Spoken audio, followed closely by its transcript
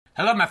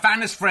Hello, my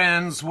finest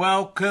friends.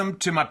 Welcome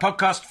to my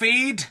podcast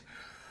feed,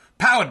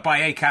 powered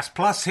by Acast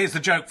Plus. Here's the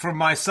joke from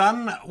my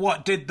son.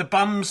 What did the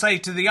bum say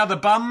to the other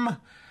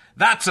bum?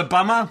 That's a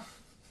bummer.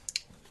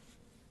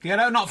 You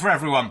know, not for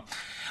everyone.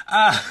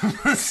 Look,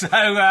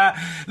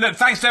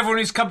 thanks to everyone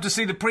who's come to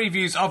see the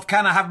previews of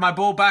Can I Have My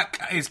Ball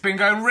Back? It's been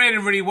going really,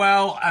 really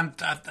well, and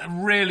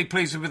I'm really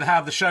pleased with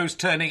how the show's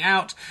turning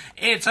out.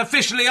 It's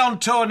officially on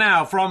tour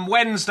now. From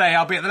Wednesday,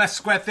 I'll be at the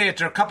Leicester Square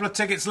Theatre. A couple of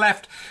tickets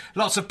left.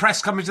 Lots of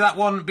press coming to that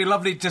one. It'd be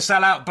lovely to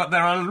sell out, but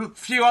there are a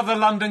few other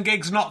London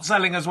gigs not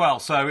selling as well.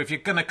 So if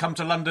you're going to come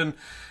to London,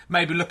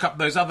 maybe look up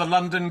those other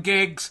London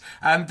gigs.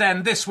 And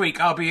then this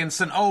week, I'll be in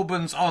St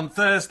Albans on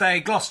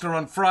Thursday, Gloucester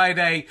on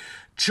Friday,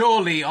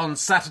 Chorley on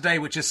Saturday,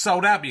 which is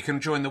sold out, but you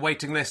can join the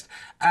waiting list,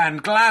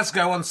 and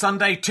Glasgow on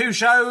Sunday. 2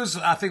 shows.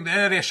 I think the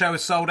earlier show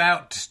is sold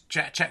out.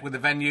 Check with the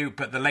venue,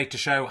 but the later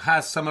show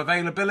has some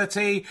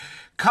availability.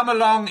 Come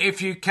along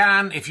if you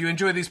can. If you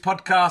enjoy these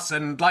podcasts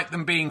and like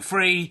them being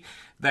free,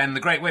 then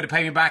the great way to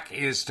pay me back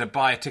is to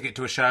buy a ticket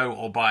to a show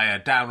or buy a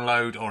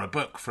download or a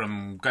book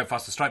from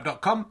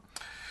gofasterstripe.com.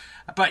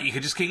 But you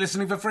can just keep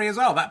listening for free as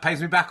well. That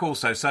pays me back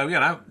also. So, you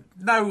know,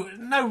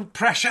 no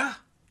pressure.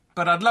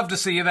 But I'd love to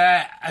see you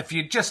there. If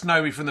you just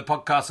know me from the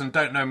podcast and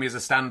don't know me as a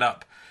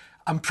stand-up,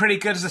 I'm pretty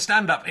good as a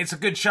stand-up. It's a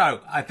good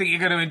show. I think you're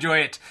going to enjoy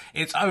it.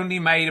 It's only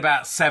made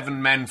about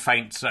 7 men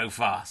faint so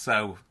far.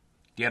 So,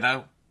 you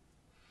know,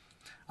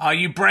 are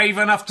you brave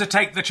enough to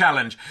take the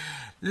challenge?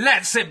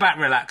 Let's sit back,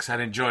 relax,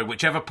 and enjoy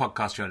whichever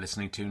podcast you're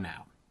listening to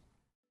now.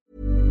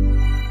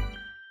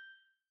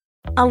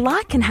 A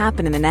lot can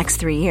happen in the next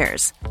 3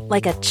 years.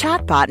 Like a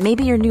chatbot may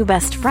be your new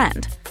best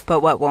friend.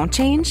 But what won't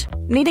change?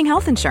 Needing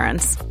health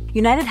insurance.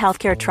 United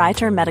Healthcare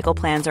Tri-Term Medical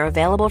Plans are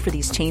available for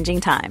these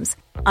changing times.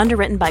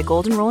 Underwritten by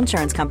Golden Rule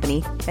Insurance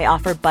Company, they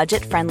offer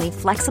budget-friendly,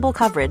 flexible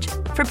coverage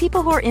for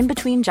people who are in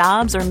between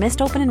jobs or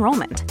missed open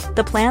enrollment.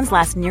 The plans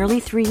last nearly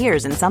 3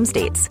 years in some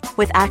states,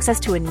 with access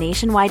to a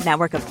nationwide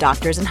network of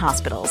doctors and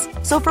hospitals.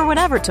 So for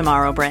whatever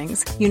tomorrow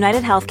brings,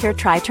 United Healthcare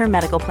Tri-Term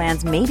Medical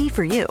Plans may be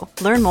for you.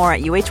 Learn more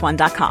at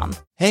uh1.com.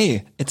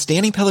 Hey, it's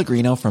Danny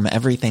Pellegrino from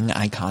Everything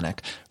Iconic.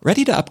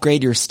 Ready to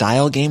upgrade your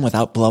style game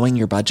without blowing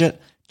your budget?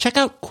 Check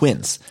out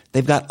Quince.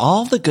 They've got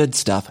all the good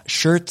stuff,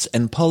 shirts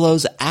and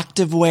polos,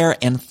 activewear,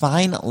 and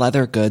fine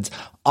leather goods,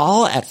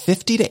 all at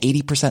 50 to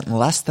 80%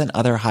 less than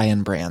other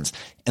high-end brands.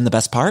 And the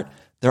best part?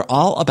 They're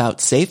all about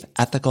safe,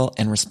 ethical,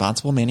 and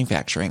responsible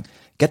manufacturing.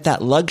 Get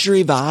that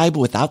luxury vibe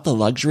without the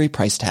luxury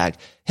price tag.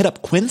 Hit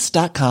up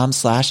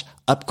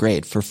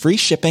quince.com/upgrade for free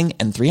shipping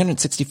and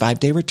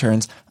 365-day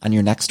returns on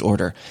your next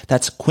order.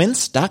 That's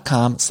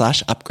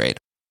quince.com/upgrade.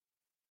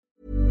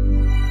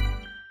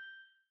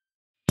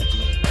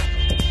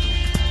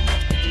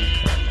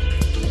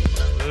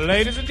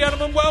 Ladies and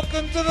gentlemen,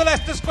 welcome to the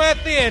Leicester Square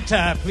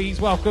Theatre.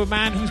 Please welcome a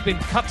man who's been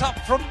cut up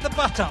from the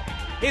butt up.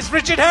 It's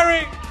Richard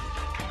Herring.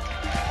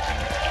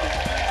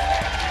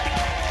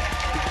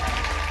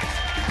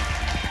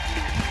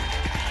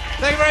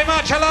 Thank you very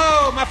much.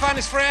 Hello, my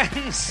finest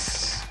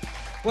friends.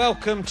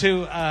 Welcome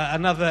to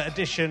another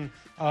edition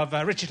of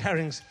Richard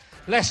Herring's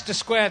Leicester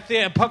Square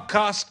Theatre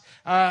podcast.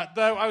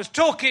 Though I was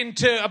talking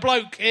to a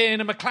bloke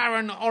in a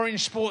McLaren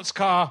orange sports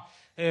car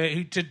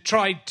who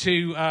tried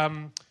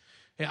to...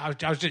 he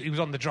was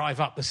on the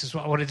drive up. This is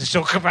what I wanted to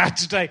talk about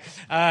today.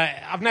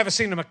 I've never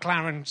seen a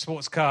McLaren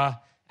sports car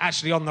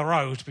actually on the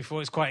road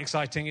before. It's quite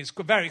exciting. It's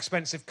a very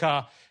expensive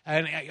car.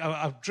 And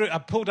I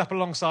pulled up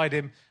alongside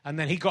him, and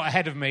then he got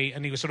ahead of me,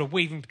 and he was sort of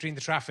weaving between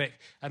the traffic.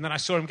 And then I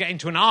saw him get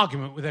into an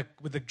argument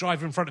with the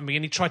driver in front of me,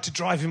 and he tried to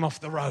drive him off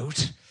the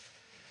road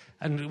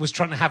and was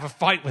trying to have a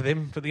fight with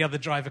him, but the other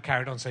driver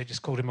carried on, so he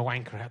just called him a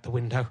wanker out the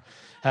window.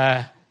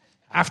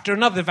 After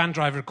another van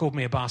driver called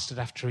me a bastard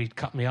after he'd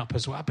cut me up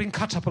as well. I've been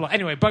cut up a lot.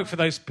 Anyway, both of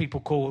those people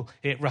call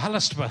it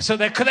RHLSTP. So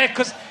they're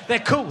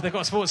cool. They've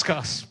got sports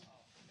cars.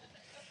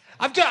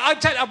 I've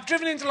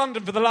driven into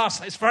London for the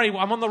last...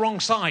 I'm on the wrong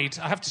side.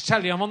 I have to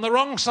tell you, I'm on the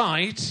wrong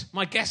side.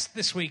 My guest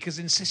this week has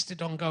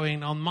insisted on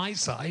going on my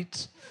side.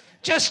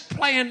 Just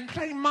playing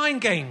mind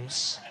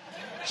games.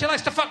 She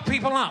likes to fuck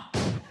people up.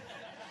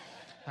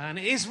 And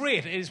it is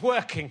weird. It is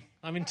working.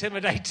 I'm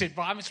intimidated.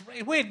 But it's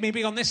weird me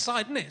being on this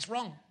side, isn't it? It's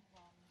wrong.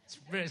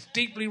 It's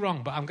deeply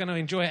wrong, but I'm going to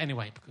enjoy it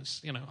anyway because,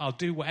 you know, I'll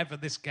do whatever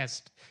this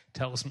guest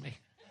tells me.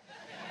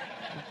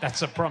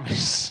 That's a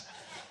promise.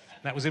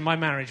 That was in my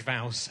marriage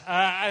vows.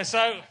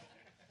 So,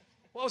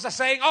 what was I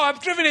saying? Oh,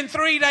 I've driven in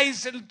 3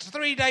 days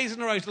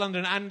in a row to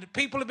London, and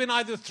people have been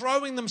either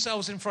throwing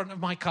themselves in front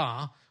of my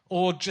car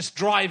or just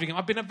driving.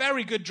 I've been a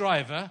very good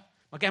driver.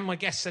 Again, my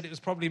guest said it was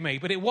probably me,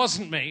 but it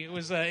wasn't me. It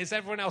was it's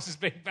everyone else's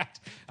being bad,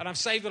 and I've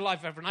saved the life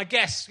of everyone. I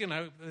guess, you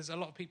know, there's a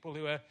lot of people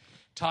who are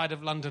tired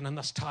of London and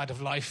thus tired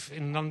of life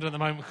in London at the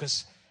moment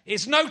because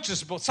it's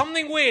noticeable.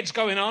 Something weird's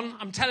going on,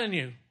 I'm telling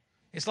you.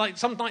 It's like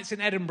some nights in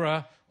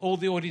Edinburgh, all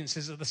the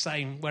audiences are the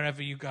same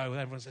wherever you go.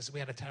 Everyone says, we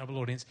had a terrible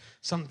audience.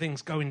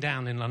 Something's going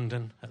down in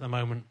London at the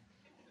moment.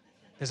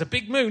 There's a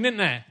big moon, isn't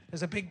there?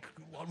 There's a big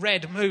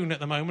red moon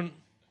at the moment.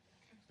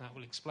 That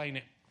will explain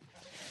it.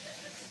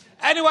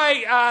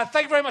 Anyway,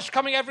 thank you very much for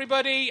coming,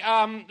 everybody.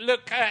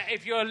 Look,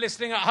 if you're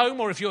listening at home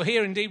or if you're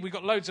here, indeed, we've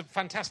got loads of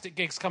fantastic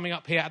gigs coming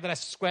up here at the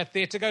Leicester Square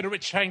Theatre. Go to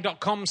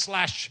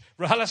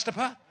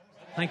richardherring.com/RHLSTP.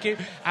 Thank you.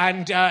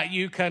 And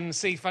you can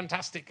see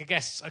fantastic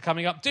guests are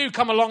coming up. Do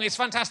come along. It's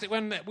fantastic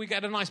when we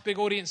get a nice big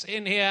audience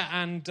in here,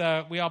 and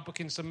we are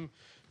booking some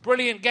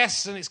brilliant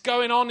guests, and it's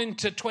going on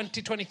into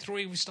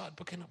 2023. We started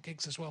booking up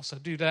gigs as well, so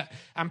do that.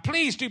 And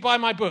please do buy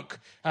my book,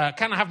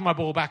 Can I Have My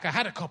Ball Back? I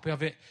had a copy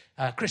of it.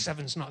 Chris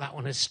Evans, not that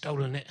one, has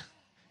stolen it,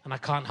 and I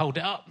can't hold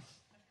it up.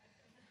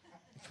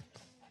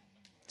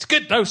 It's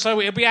good, though, so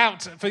it'll be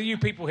out for you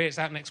people here. It's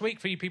out next week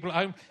for you people at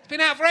home. It's been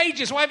out for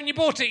ages. Why haven't you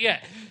bought it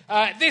yet?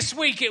 This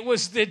week it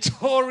was the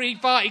Tory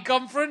Party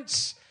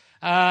Conference.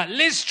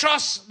 Liz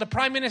Truss, the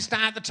Prime Minister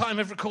at the time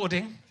of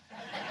recording,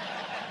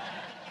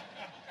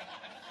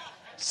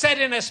 said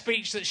in her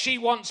speech that she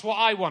wants what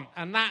I want,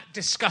 and that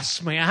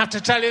disgusts me. I have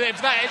to tell you that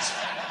if that is...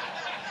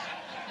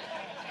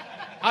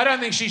 I don't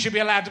think she should be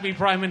allowed to be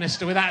Prime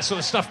Minister with that sort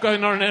of stuff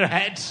going on in her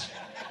head.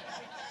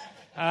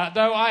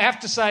 Though I have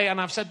to say, and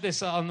I've said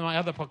this on my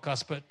other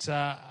podcast, but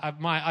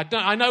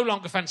I no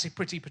longer fancy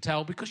Priti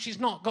Patel because she's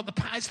not got the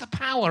power. It's the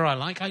power I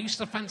like. I used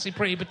to fancy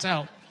Priti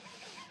Patel.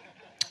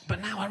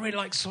 But now I really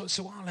like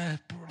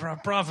Suella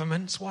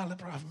Braverman.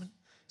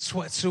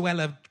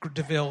 Suella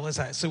Deville, is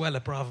that?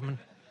 Suella Braverman.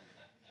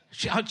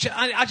 I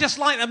just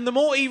like them. The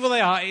more evil they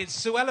are,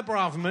 it's Suella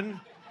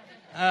Braverman,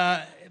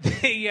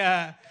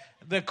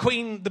 the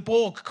Queen, the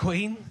Borg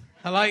Queen,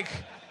 I like,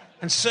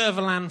 and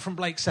Servalan from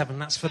Blake 7.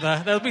 That's for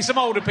there'll be some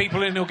older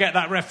people in who'll get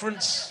that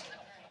reference.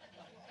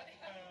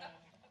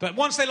 But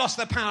once they lost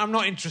their power, I'm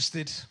not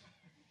interested.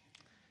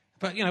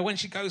 But, you know, when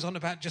she goes on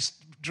about just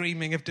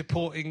dreaming of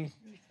deporting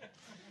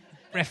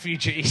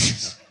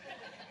refugees.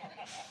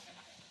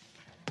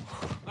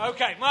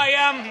 Okay,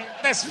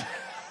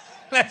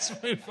 let's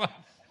move on.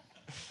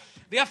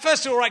 The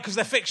first two are all right because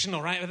they're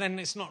fictional, right? But then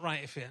it's not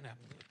right if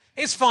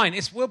it's fine.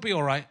 We'll be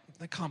all right.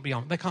 They can't be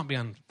in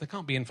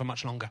for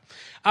much longer.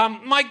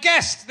 My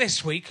guest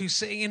this week, who's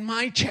sitting in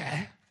my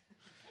chair,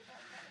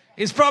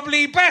 is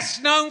probably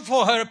best known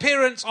for her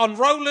appearance on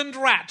Roland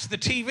Rat, the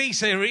TV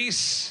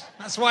series.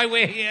 That's why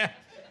we're here.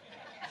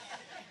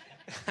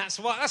 That's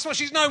what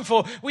she's known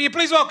for. Will you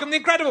please welcome the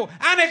incredible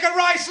Anneka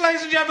Rice,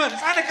 ladies and gentlemen?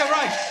 Anneka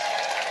Rice.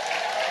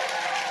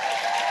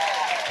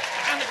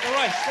 Anneka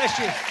Rice, there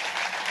she is.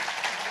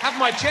 Have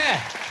my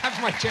chair.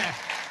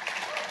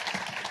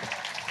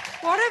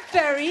 What a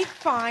very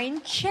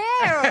fine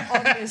chair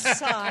on this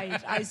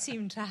side I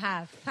seem to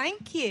have.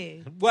 Thank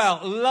you. Well,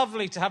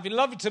 lovely to have you.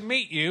 Lovely to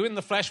meet you in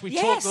the flesh. We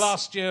talked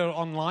last year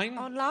online.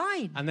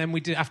 And then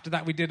we did a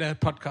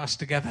podcast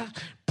together.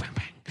 Bang,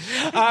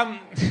 bang.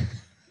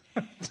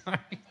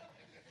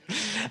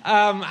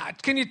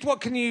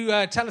 What can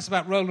you tell us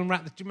about Roland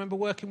Rat? Do you remember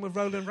working with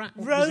Roland Rat?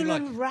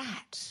 Roland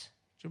Rat.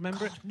 Do you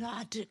remember it? No,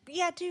 I do.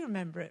 Yeah, I do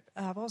remember it.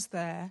 I was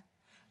there.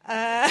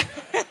 But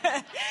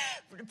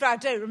I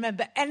don't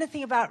remember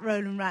anything about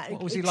Roland Rat.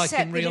 What was he like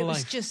in real life? It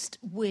was just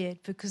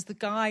weird because the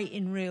guy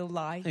in real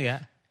life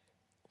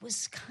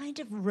was kind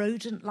of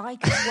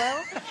rodent-like as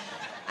well.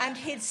 And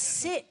he'd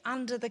sit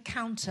under the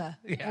counter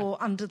or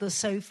under the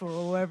sofa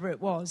or wherever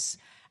it was.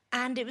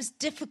 And it was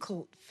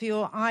difficult for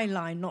your eye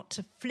line not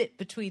to flip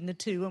between the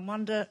two and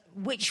wonder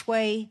which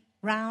way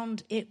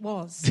round it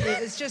was.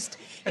 It was just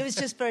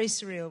very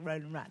surreal,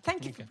 Roland Rat.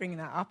 Thank you for bringing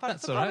that up. I've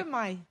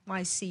forgotten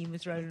my scene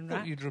with Roland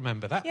Rat. Thought you'd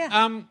remember that.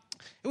 Yeah.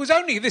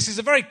 This is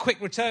a very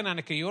quick return,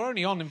 Anneka. You were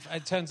only on,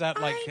 it turns out,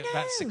 about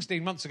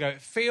 16 months ago.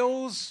 It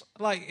feels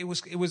like it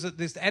was at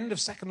this end of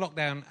second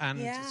lockdown, and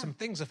some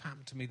things have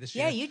happened to me this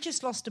year. Yeah, you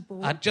just lost a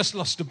ball. I just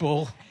lost a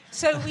ball.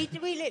 So we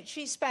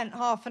literally spent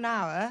half an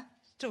hour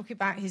talking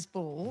about his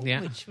ball,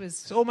 which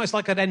was... It's almost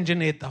like I'd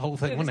engineered the whole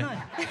thing, wasn't it?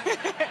 Nice.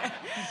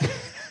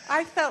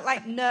 I felt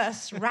like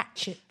Nurse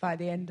Ratchet by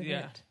the end of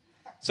it.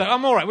 So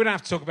I'm all right. We don't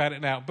have to talk about it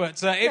now.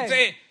 But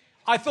I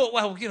thought,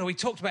 well, we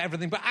talked about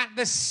everything, but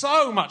there's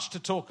so much to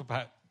talk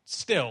about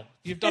still.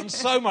 You've done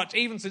so much,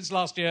 even since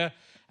last year.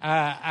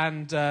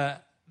 And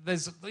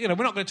there's, we're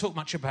not going to talk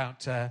much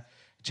about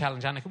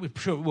Challenge Anneka. We're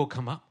sure it will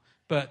come up.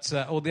 But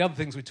all the other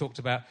things we talked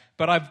about.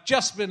 But I've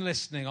just been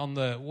listening on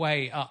the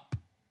way up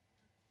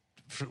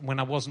when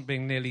I wasn't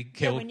being nearly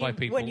killed by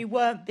people. When you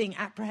weren't being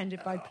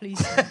apprehended by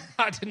police.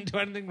 I didn't do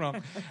anything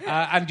wrong.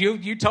 And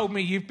you told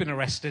me you've been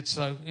arrested,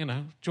 so, do you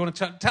want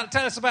to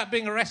tell us about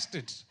being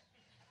arrested?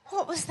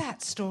 What was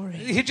that story?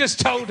 You just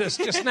told us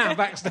just now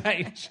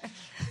backstage.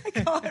 I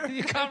can't remember.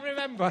 You can't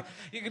remember.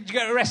 You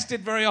get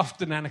arrested very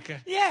often, Anneka.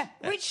 Yeah.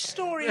 Which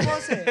story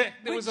was it?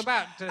 It was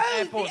about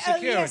airport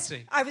security.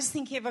 Yes. I was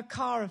thinking of a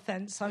car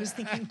offence. I was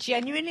thinking,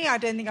 genuinely, I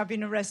don't think I've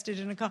been arrested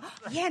in a car.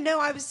 Yeah, no,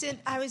 I was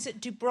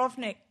at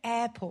Dubrovnik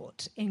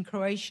Airport in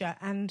Croatia,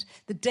 and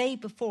the day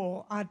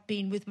before I'd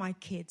been with my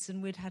kids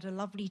and we'd had a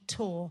lovely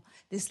tour.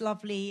 This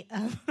lovely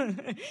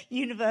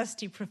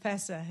university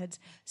professor had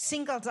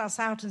singled us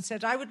out and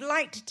said, I would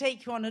like to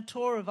take you on a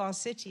tour of our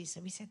city.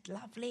 So we said,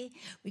 lovely.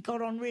 We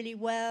got on really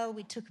well.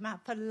 We took him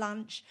out for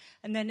lunch.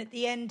 And then at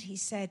the end he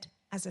said,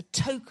 as a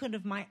token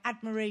of my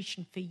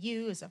admiration for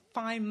you as a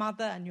fine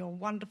mother and your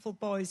wonderful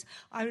boys,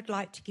 I would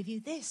like to give you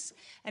this.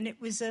 And it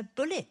was a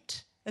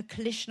bullet, a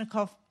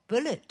Kalashnikov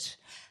bullet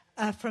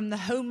from the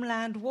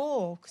Homeland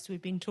War, because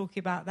we've been talking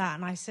about that.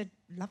 And I said,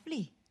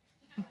 lovely.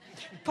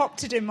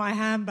 Popped it in my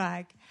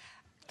handbag.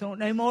 Thought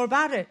no more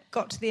about it.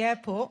 Got to the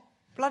airport,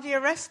 bloody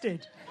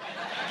arrested.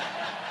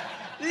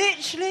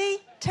 Literally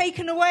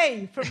taken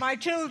away from my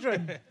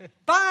children.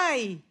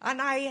 Bye.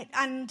 And I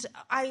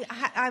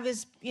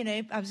was,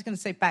 I was going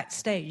to say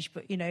backstage,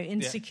 but,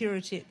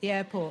 insecurity at the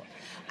airport.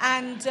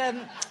 And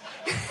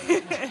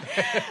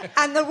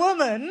and the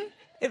woman,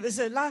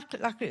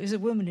 luckily it was a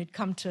woman who'd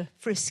come to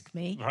frisk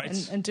me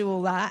and do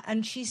all that.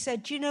 And she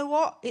said, do you know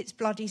what? It's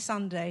bloody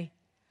Sunday.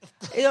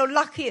 You're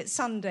lucky it's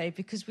Sunday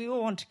because we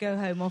all want to go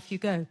home. Off you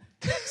go.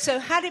 So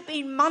had it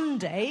been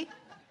Monday,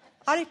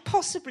 I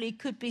possibly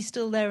could be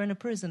still there in a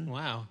prison.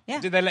 Wow. Yeah.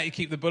 Did they let you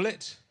keep the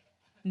bullet?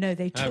 No,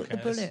 they took the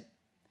bullet.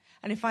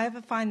 And if I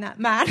ever find that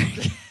man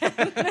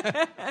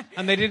again...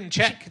 And they didn't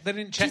check? They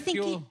didn't check do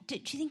you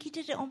think he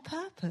did it on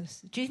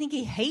purpose? Do you think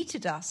he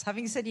hated us?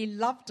 Having said he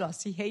loved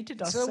us, he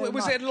hated us so was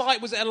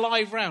much. Was it a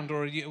live round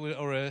or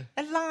a...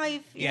 A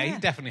live, yeah. He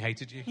definitely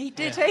hated you. He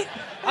did hate...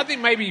 I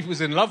think maybe he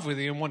was in love with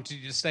you and wanted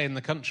you to stay in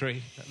the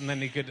country, and then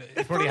he could...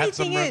 The funny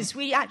thing is,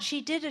 we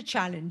actually did a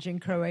challenge in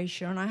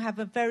Croatia, and I have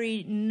a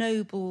very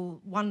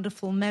noble,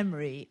 wonderful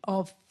memory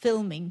of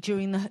filming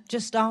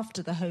just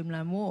after the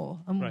Homeland War.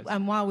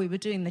 And while we were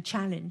doing the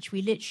challenge,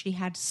 we literally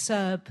had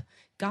Serb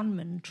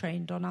gunmen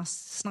trained on us,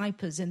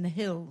 snipers in the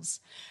hills,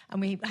 and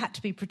we had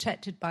to be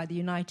protected by the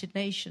United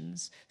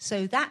Nations.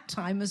 So that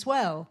time as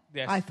well,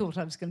 I thought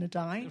I was going to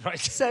die. Right.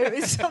 So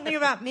it's something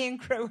about me in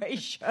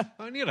Croatia.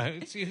 Well,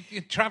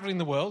 you're travelling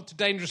the world to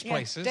dangerous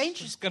places.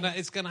 Dangerous.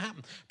 It's going to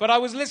happen. But I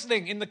was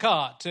listening in the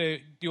car to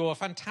your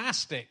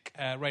fantastic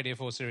Radio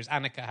 4 series,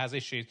 Annika Has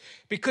Issues,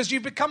 because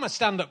you've become a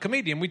stand-up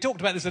comedian. We talked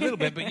about this a little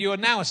bit, but you are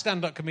now a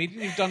stand-up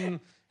comedian. You've done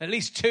at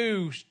least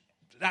 2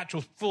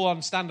 actual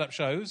full-on stand-up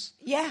shows.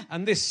 Yeah.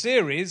 And this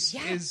series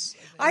is...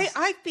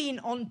 I've been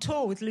on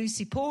tour with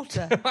Lucy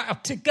Porter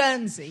to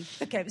Guernsey.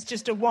 Okay, it was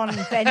just a one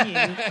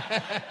venue.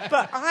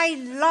 But I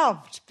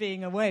loved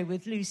being away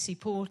with Lucy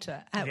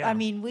Porter. I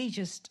mean, we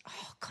just...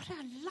 Oh, God,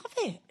 I love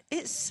it.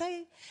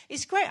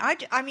 It's great.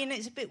 I mean,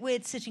 it's a bit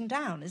weird sitting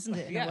down, isn't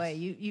it, in a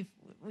way?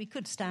 We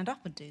could stand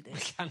up and do this.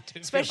 We can do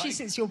it. Especially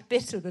since you're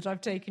bitter that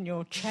I've taken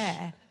your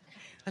chair.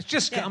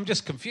 I'm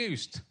just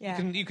confused. Yeah.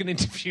 You can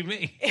interview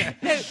me.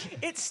 No,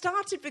 it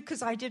started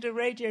because I did a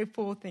Radio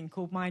 4 thing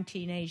called My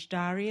Teenage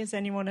Diary. Has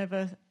anyone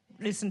ever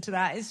listened to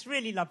that? It's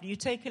really lovely. You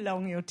take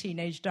along your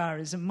teenage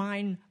diaries, and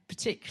mine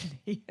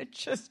particularly are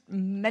just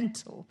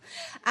mental.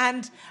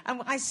 And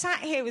I sat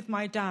here with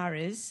my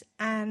diaries,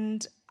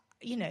 and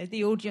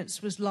the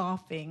audience was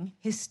laughing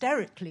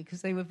hysterically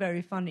because they were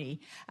very funny,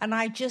 and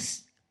I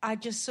just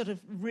sort of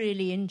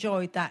really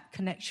enjoyed that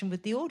connection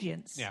with the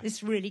audience. Yeah.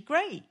 It's really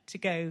great to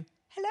go,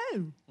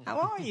 hello, how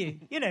are you?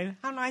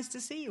 How nice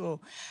to see you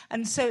all.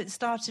 And so it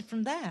started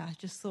from there. I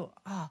just thought,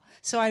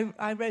 So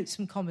I wrote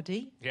some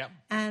comedy. Yeah.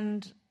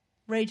 And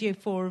Radio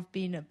 4 have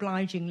been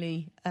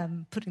obligingly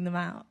putting them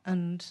out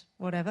and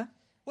whatever.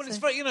 Well, it's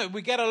very,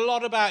 we get a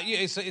lot about you.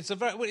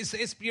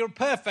 You're a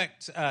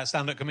perfect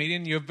stand-up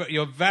comedian.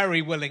 You're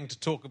very willing to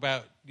talk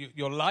about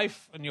your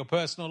life and your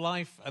personal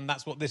life, and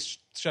that's what this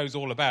show's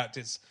all about.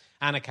 It's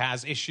Annika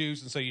Has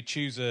Issues, and so you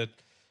choose a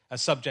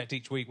subject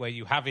each week where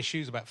you have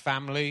issues about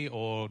family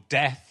or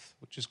death,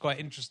 which is quite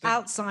interesting.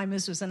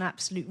 Alzheimer's was an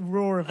absolute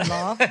roar of a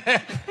laugh.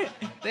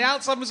 The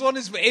Alzheimer's one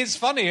is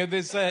funny.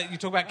 There's you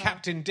talk about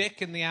Captain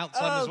Dick in the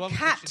Alzheimer's one.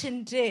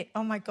 Captain Dick.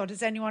 Oh, my God.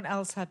 Has anyone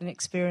else had an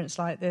experience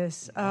like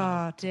this?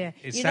 Oh, dear.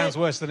 It sounds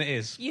worse than it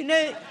is. You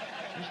know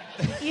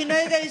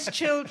those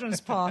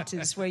children's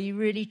parties where you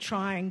really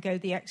try and go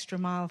the extra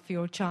mile for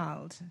your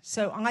child?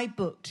 So I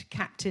booked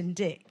Captain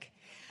Dick.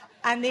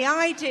 And the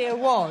idea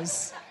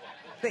was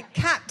that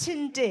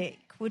Captain Dick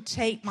would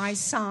take my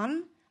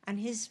son and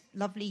his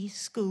lovely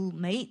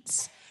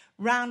schoolmates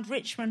round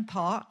Richmond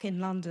Park in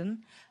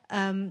London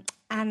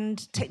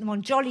and take them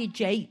on jolly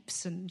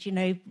japes and,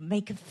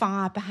 make a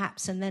fire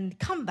perhaps, and then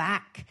come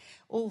back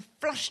all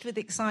flushed with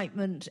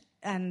excitement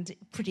and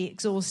pretty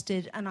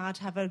exhausted, and I'd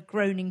have a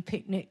groaning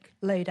picnic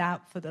laid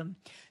out for them.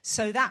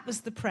 So that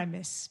was the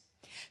premise.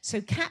 So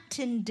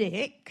Captain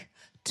Dick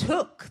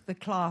took the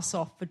class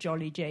off for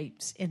jolly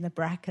japes in the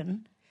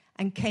Bracken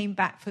and came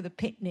back for the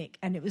picnic,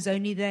 and it was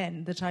only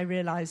then that I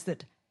realised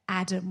that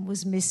Adam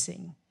was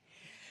missing.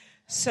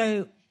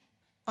 So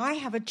I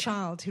have a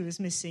child who is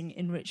missing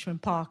in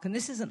Richmond Park, and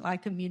this isn't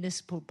like a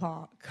municipal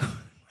park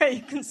where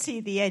you can see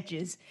the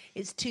edges.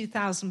 It's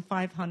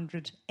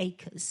 2,500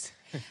 acres,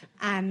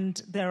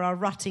 and there are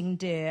rutting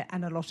deer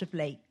and a lot of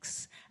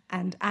lakes,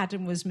 and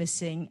Adam was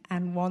missing,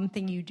 and one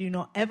thing you do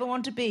not ever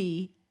want to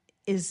be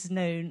is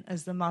known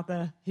as the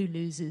mother who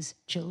loses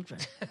children.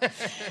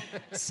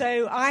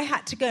 So I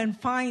had to go and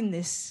find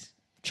this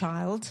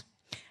child,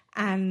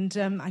 and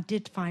I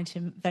did find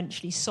him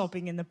eventually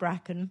sobbing in the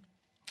Bracken.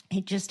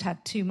 He just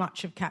had too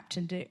much of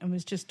Captain Dick and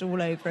was just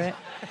all over it.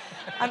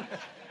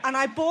 And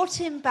I brought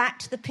him back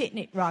to the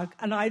picnic rug,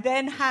 and I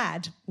then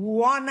had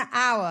 1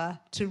 hour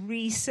to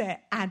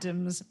reset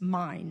Adam's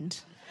mind.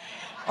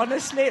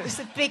 Honestly, it was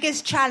the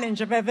biggest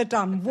challenge I've ever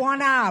done.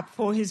 1 hour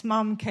before his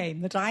mum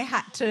came, that I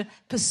had to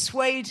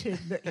persuade him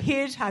that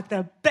he'd had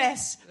the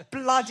best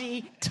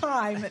bloody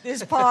time at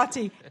this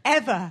party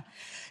ever.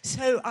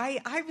 So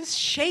I was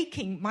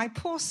shaking. My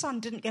poor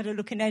son didn't get a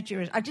look in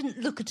Edgeworth. I didn't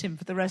look at him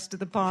for the rest of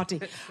the party.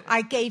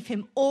 I gave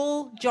him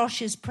all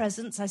Josh's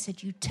presents. I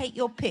said, you take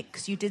your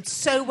picks. You did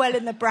so well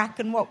in the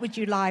Bracken. What would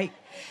you like?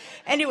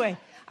 Anyway,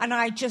 and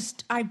I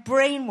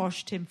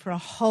brainwashed him for a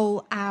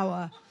whole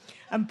hour.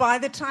 And by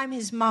the time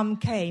his mum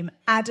came,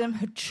 Adam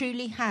had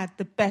truly had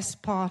the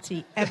best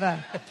party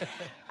ever.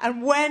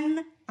 And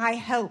when I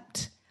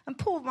helped... And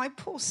my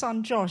poor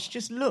son Josh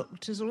just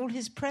looked as all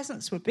his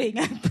presents were being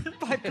opened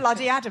by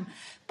bloody Adam.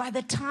 By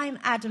the time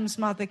Adam's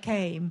mother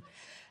came,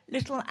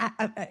 little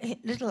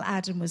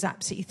Adam was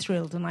absolutely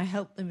thrilled, and I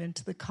helped them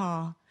into the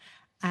car.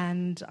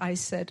 And I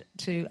said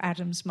to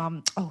Adam's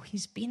mum, oh,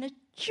 he's been a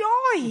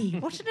joy.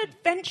 What an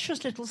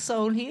adventurous little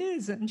soul he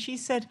is. And she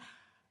said,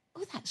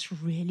 oh, that's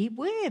really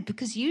weird,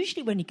 because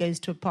usually when he goes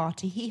to a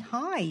party, he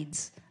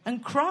hides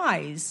and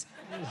cries.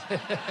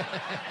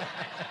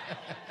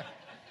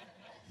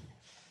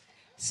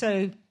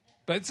 So,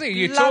 but see,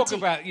 you talk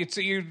about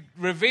you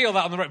reveal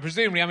that on the record.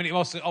 Presumably, I mean, it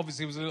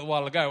obviously was a little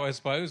while ago, I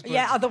suppose. But...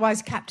 Yeah,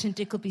 otherwise Captain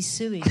Dick will be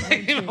suing.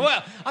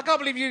 Well, I can't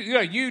believe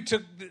you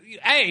took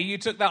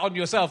that on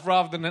yourself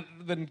rather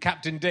than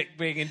Captain Dick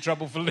being in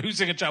trouble for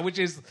losing a child,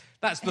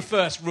 that's the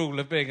first rule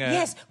of being a...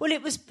 Yes, well,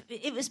 it was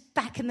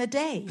back in the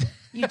day.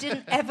 You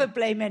didn't ever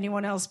blame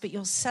anyone else but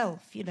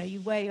yourself. You know,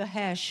 you wear your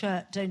hair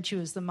shirt, don't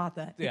you, as the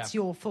mother? Yeah. It's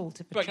your fault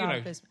if a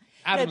child goes...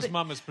 Adam's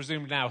mum has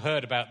presumably now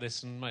heard about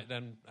this and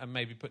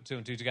maybe put two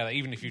and two together,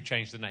 even if you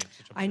changed the names.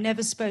 I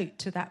never spoke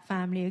to that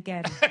family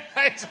again.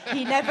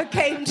 He never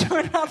came to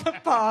another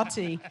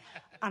party,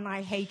 and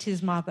I hate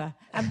his mother.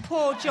 And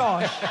poor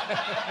Josh.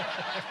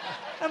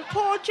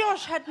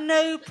 Had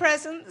no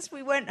presents.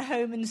 We went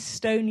home in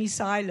stony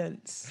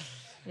silence.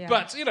 Yeah.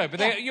 But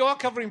you are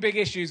covering big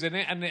issues in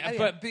it,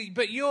 but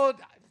you're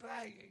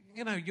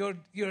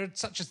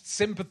such a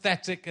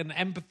sympathetic and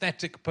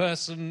empathetic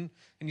person,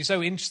 and you're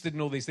so interested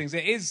in all these things.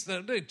 It is.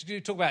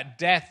 You talk about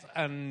death,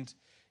 and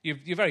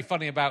you're very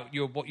funny about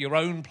your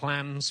own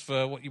plans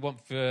for what you want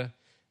for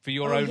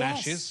your own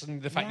ashes,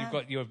 and the fact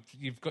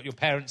you've got your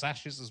parents'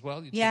 ashes as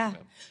well.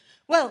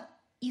 Well,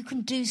 you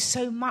can do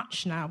so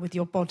much now with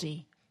your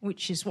body,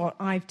 which is what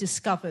I've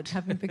discovered,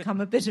 having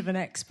become a bit of an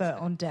expert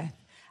on death.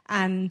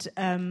 And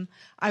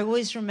I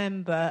always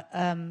remember,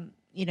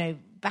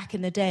 back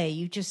in the day,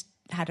 you just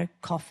had a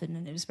coffin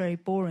and it was very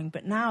boring.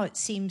 But now it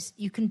seems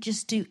you can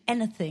just do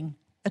anything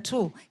at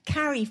all.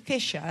 Carrie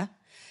Fisher,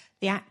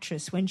 the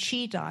actress, when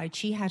she died,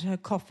 she had her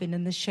coffin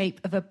in the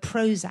shape of a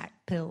Prozac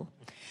pill.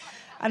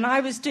 And I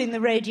was doing the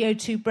Radio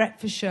 2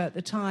 breakfast show at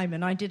the time,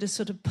 and I did a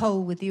sort of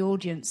poll with the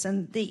audience.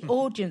 And the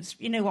audience,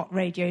 you know what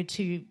Radio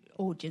 2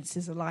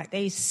 audiences are like.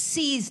 They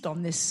seized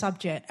on this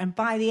subject. And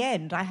by the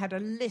end, I had a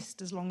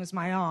list as long as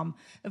my arm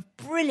of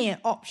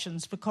brilliant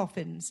options for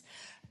coffins.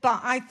 But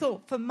I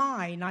thought for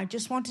mine, I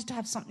just wanted to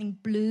have something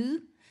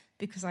blue,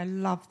 because I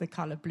love the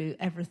colour blue.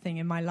 Everything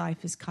in my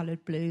life is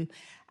coloured blue.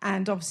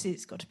 And obviously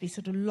it's got to be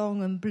sort of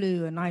long and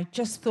blue. And I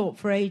just thought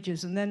for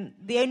ages. And then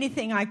the only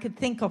thing I could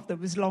think of that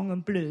was long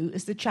and blue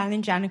is the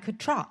Challenge Annika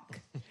truck.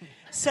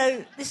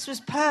 So this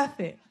was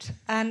perfect.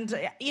 And,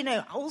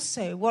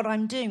 also what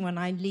I'm doing when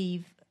I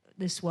leave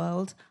this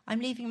world,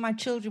 I'm leaving my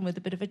children with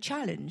a bit of a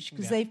challenge,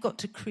 because they've got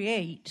to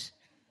create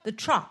the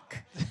truck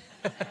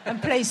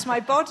and place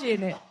my body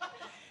in it.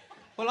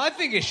 Well, I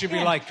think it should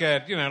be like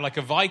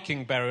a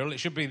Viking burial. It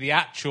should be the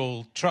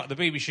actual truck. The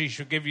BBC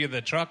should give you the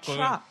truck.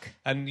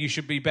 And you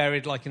should be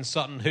buried like in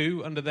Sutton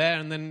Hoo under there,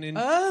 and then in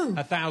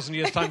 1,000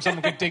 years' time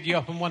someone could dig you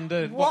up and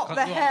wonder what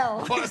the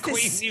hell what is a queen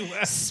this you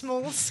were.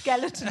 Small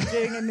skeleton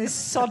doing in this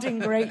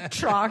sodding great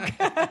truck.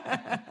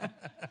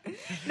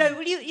 No,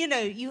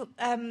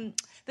 well,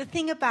 the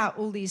thing about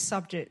all these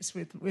subjects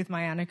with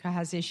my Annika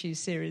Has Issues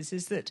series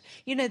is that,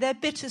 they're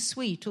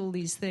bittersweet, all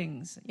these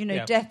things.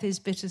 Death is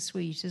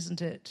bittersweet,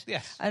 isn't it?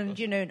 Yes. And,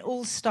 it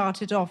all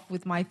started off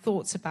with my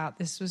thoughts about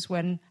this was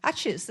when...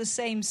 Actually, it's the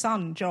same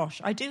son,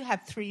 Josh. I do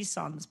have 3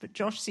 sons, but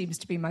Josh seems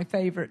to be my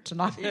favourite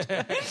tonight.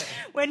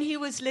 When he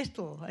was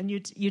little, and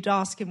you'd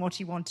ask him what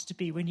he wanted to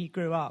be when he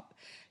grew up,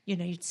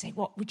 you'd say,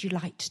 what would you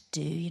like to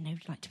do? Would you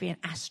like to be an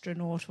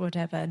astronaut or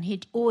whatever? And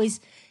he'd always...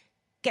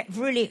 get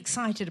really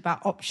excited about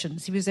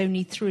options. He was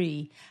only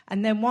 3.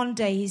 And then one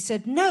day he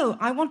said, no,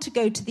 I want to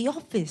go to the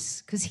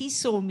office, because he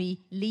saw me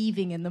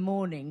leaving in the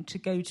morning to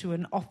go to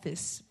an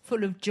office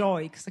full of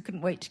joy, because I couldn't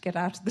wait to get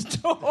out of the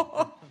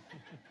door.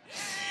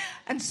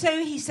 And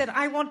so he said,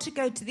 I want to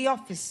go to the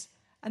office.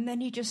 And then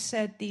he just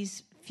said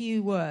these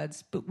few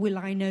words, but will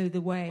I know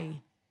the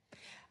way?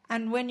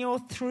 And when you're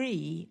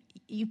 3,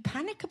 you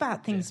panic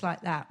about things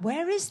like that.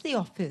 Where is the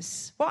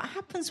office? What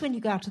happens when you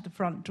go out of the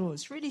front door?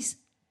 It's really...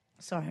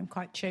 Sorry, I'm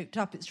quite choked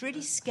up. It's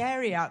really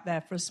scary out there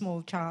for a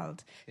small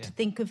child to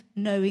think of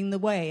knowing the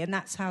way, and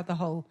that's how the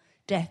whole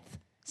death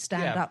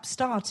stand-up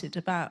started,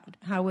 about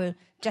how we're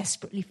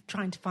desperately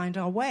trying to find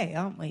our way,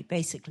 aren't we,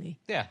 basically?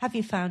 Yeah. Have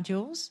you found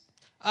yours?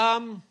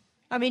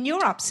 I mean,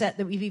 you're upset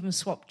that we've even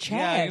swapped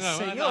chairs.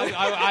 Yeah,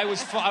 I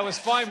was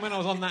fine when I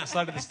was on that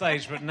side of the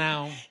stage, but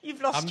now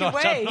you've lost your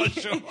way. I'm not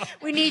sure.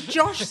 We need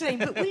Josh saying,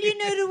 "But will you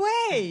know the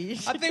way?"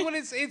 I think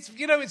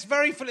it's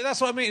very fully.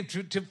 That's what I mean.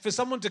 For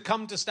someone to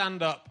come to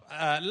stand up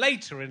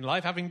later in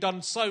life, having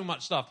done so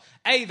much stuff,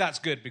 that's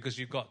good because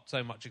you've got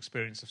so much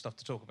experience of stuff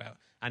to talk about,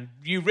 and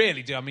you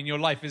really do. I mean, your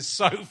life is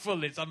so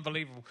full; it's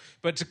unbelievable.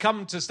 But to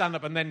come to stand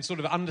up and then sort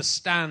of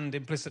understand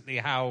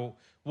implicitly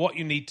what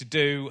you need to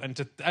do and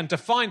to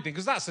find things,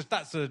 because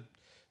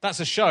that's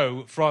a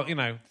show for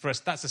us,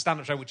 that's a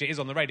stand-up show, which it is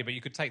on the radio, but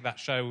you could take that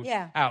show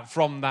out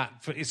from that.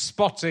 It's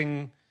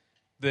spotting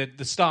the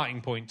starting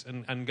point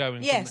and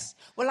going. Yes.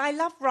 From there. Well, I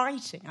love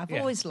writing. I've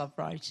always loved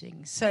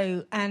writing.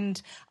 So,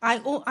 and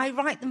I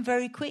write them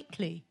very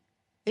quickly.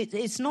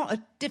 It's not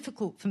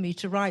difficult for me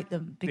to write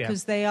them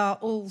because they are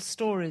all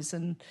stories,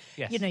 and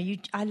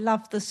I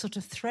love the sort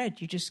of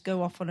thread. You just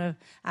go off on a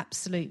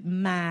absolute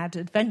mad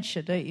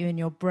adventure, don't you, in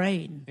your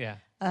brain? Yeah.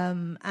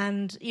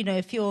 And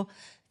if you're,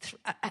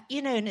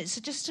 and it's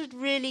just a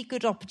really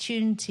good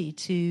opportunity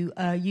to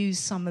use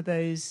some of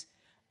those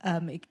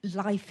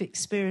life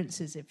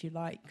experiences, if you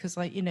like, because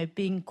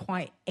being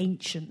quite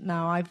ancient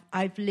now,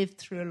 I've lived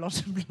through a lot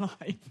of life.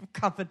 I've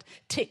covered,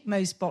 tick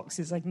most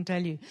boxes, I can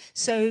tell you.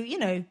 So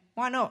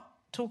why not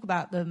talk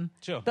about them?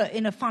 Sure. But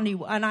in a funny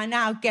way. And I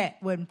now get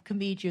when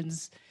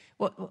comedians,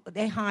 what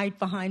they hide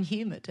behind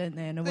humour, don't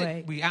they? In a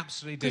way, we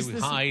absolutely do. We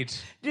hide.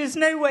 There's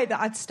no way that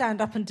I'd stand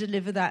up and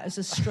deliver that as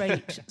a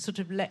straight sort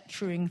of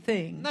lecturing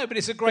thing. No, but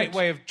it's a great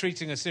way of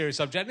treating a serious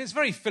subject, and it's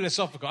very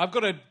philosophical. I've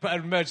got an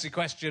emergency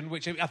question,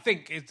 which I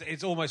think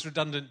it's almost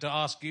redundant to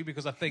ask you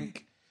because I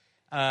think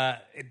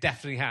it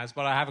definitely has.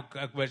 But I have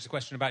an emergency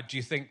question about: do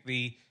you think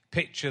the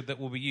picture that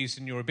will be used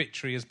in your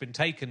obituary has been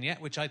taken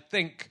yet? Which I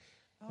think,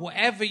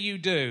 whatever you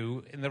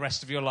do in the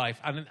rest of your life,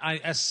 and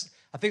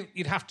I think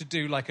you'd have to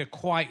do like a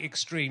quite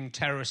extreme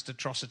terrorist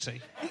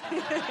atrocity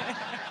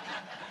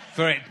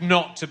for it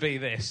not to be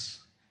this.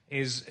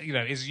 Is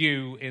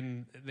you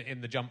in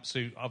the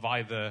jumpsuit of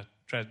either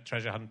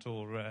Treasure Hunt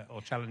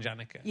or Challenge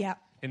Annika? Yeah.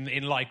 In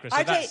Lycra.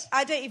 So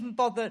I don't even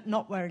bother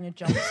not wearing a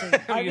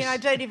jumpsuit. I mean, I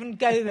don't even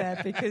go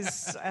there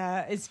because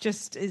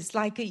it's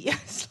like a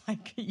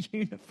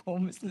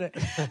uniform, isn't it?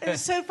 It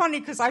was so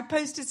funny because I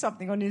posted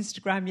something on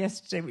Instagram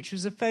yesterday, which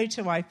was a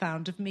photo I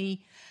found of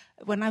me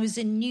when I was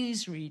in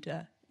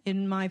Newsreader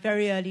in my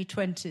very early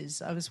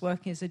 20s. I was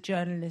working as a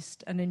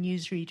journalist and a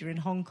newsreader in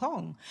Hong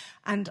Kong.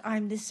 And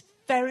I'm this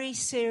very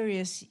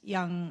serious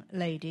young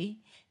lady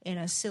in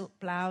a silk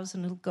blouse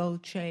and a little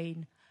gold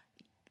chain,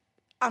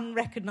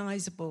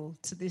 unrecognisable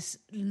to this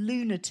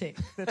lunatic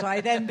that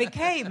I then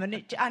became. And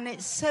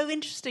it's so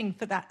interesting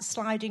for that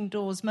sliding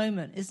doors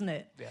moment, isn't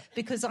it? Yeah.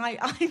 Because I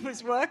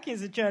was working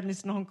as a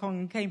journalist in Hong Kong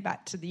and came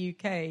back to the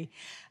UK,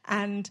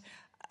 and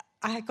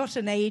I got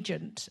an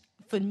agent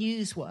for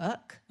news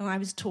work, and I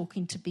was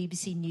talking to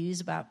BBC News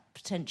about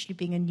potentially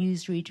being a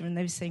newsreader, and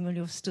they were saying, well,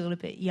 you're still a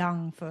bit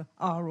young for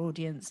our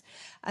audience.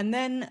 And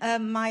then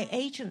my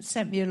agent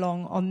sent me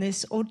along on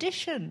this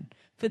audition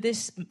for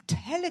this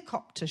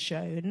helicopter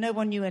show, and no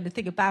one knew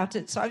anything about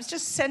it. So I was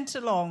just sent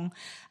along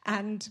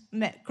and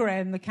met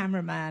Graham, the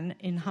cameraman,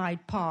 in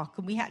Hyde Park,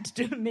 and we had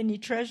to do a mini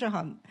treasure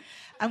hunt.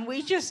 And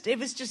it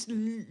was just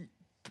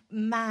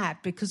mad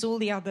because all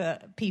the other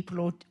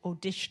people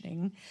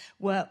auditioning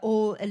were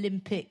all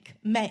Olympic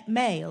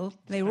male.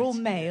 They were all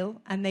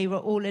male, and they were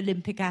all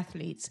Olympic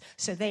athletes.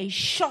 So they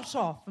shot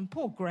off, and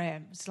poor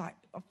Graham was like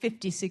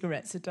 50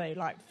 cigarettes a day,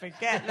 like,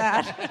 forget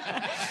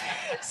that.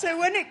 So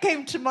when it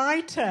came to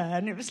my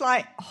turn, it was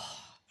like,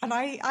 and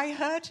I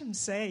heard him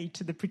say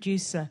to the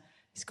producer,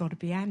 it's got to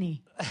be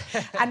Annie.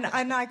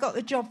 and I got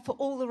the job for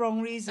all the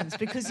wrong reasons,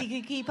 because he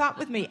could keep up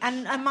with me.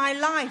 And my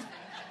life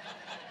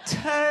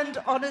turned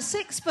on a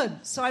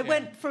sixpence. So I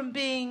went from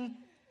being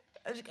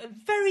a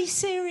very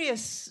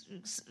serious,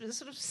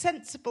 sort of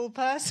sensible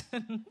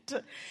person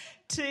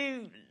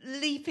to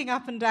leaping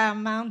up and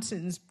down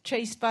mountains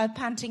chased by a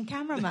panting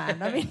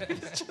cameraman. I mean, it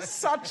was just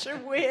such a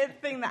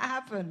weird thing that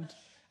happened.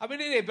 I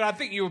mean, it is, but I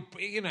think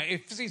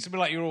it seems to me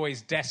like you're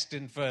always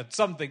destined for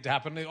something to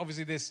happen.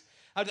 Obviously, this...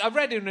 I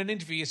read in an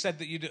interview you said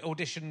that you'd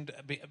auditioned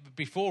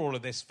before all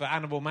of this for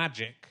Animal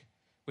Magic,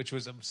 which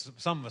was...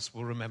 some of us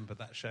will remember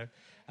that show.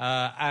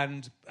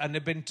 And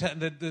had been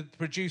the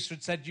producer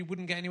had said you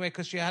wouldn't get anywhere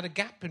because you had a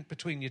gap in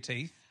between your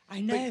teeth. I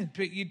know.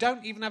 But you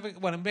don't even have a...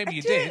 Well, maybe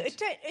you did.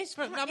 It's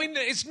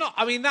not...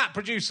 I mean, that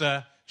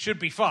producer should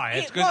be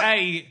fired because,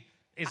 A,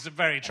 it's a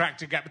very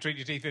attractive gap between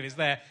your teeth and it's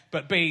there,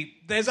 but B,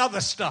 there's other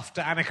stuff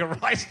to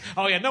Annika Rice.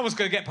 Oh, yeah, no one's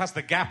going to get past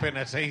the gap in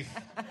her teeth.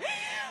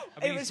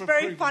 It was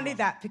very funny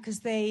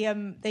because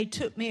they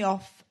took me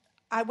off.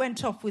 I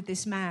went off with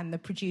this man, the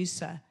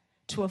producer,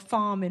 to a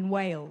farm in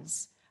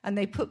Wales, and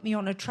they put me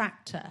on a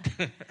tractor.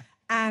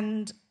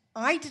 And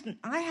I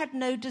had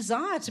no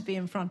desire to be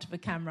in front of a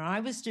camera.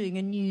 I was doing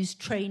a news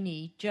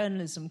trainee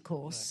journalism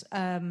course.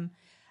 Right.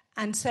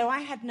 And so I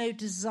had no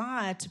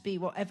desire to be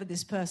whatever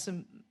this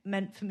person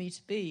meant for me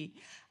to be.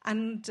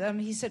 And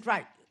he said,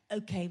 right,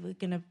 OK, we're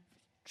going to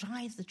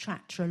drive the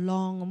tractor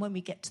along, and when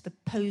we get to the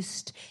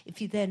post,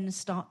 if you then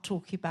start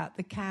talking about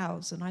the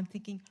cows. And I'm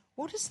thinking,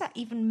 what does that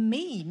even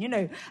mean,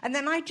 And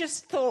then I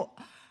just thought,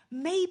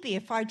 maybe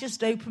if I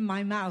just open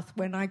my mouth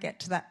when I get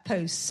to that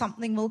post,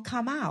 something will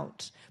come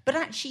out. But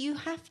actually, you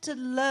have to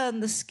learn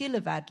the skill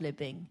of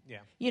ad-libbing.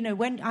 Yeah.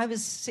 When I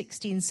was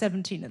 16,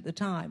 17 at the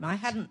time, I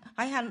hadn't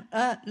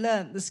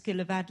learned the skill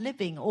of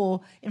ad-libbing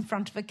or in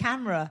front of a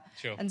camera.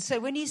 Sure. And so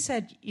when he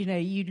said,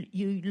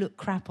 you look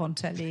crap on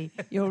telly,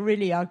 you're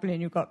really ugly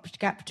and you've got a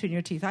gap between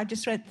your teeth, I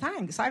just went,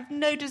 thanks, I've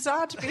no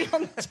desire to be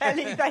on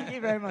telly, thank you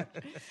very much.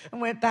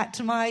 And went back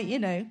to my,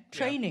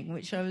 training,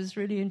 which I was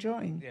really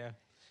enjoying. Yeah.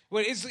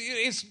 Well,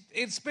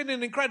 it's been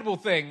an incredible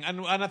thing,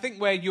 and I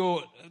think where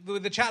you're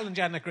with the Challenge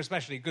Anneka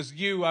especially, because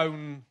you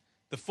own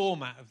the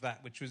format of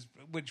that,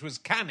 which was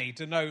canny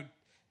to know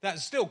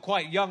that's still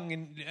quite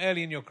young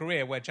early in your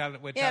career where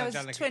Challenge Anneka.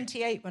 I was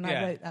 28 when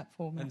I wrote that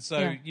format, and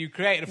so you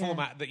created a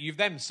format that you've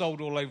then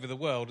sold all over the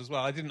world as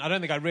well. I don't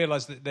think I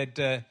realised that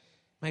they'd.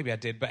 Maybe I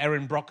did, but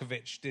Erin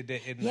Brockovich did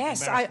it in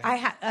Yes, America. I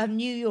had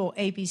New York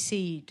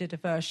ABC did a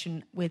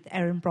version with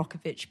Erin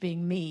Brockovich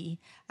being me,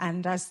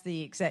 and as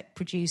the exec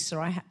producer,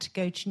 I had to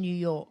go to New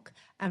York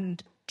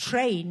and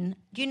train.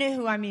 Do you know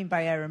who I mean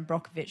by Erin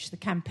Brockovich, the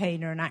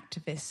campaigner and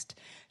activist?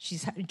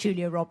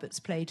 Julia Roberts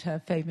played her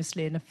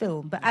famously in a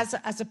film, but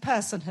as a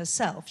person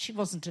herself, she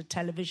wasn't a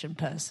television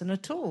person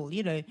at all.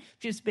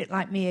 She was a bit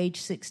like me,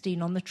 age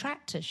 16 on the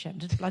tractor. She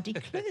hadn't a bloody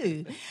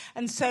clue.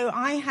 And so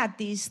I had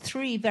these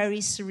 3 very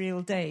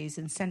surreal days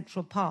in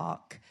Central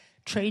Park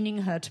training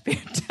her to be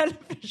a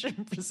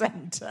television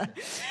presenter.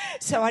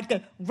 So I'd go,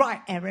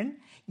 right, Erin,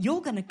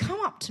 you're going to come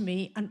up to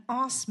me and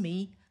ask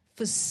me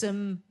for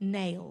some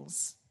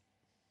nails.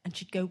 And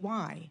she'd go,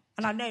 why?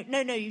 And I know,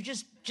 no, you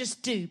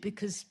just do,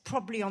 because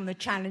probably on the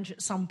challenge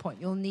at some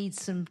point you'll need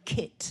some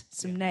kit,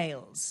 some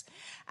nails.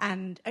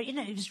 And,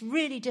 it was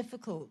really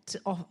difficult,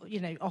 to,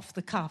 off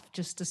the cuff,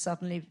 just to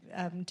suddenly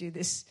do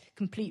this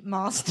complete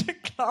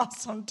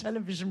masterclass on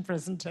television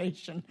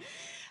presentation.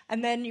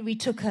 And then we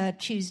took her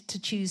to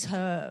choose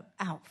her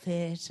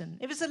outfit.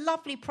 And it was a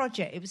lovely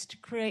project. It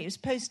was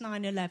post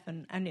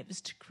 9/11, and it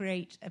was to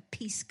create a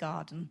peace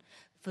garden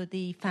for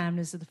the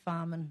families of the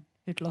firemen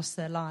who'd lost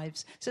their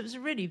lives. So it was a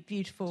really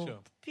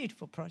beautiful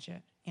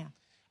project. Yeah.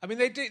 I mean,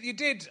 you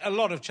did a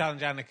lot of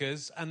Challenge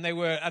Annekas, and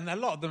a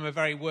lot of them are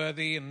very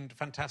worthy and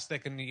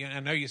fantastic. And I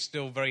know you're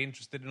still very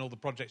interested in all the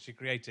projects you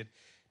created.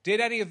 Did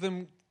any of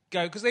them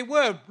go? Because they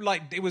were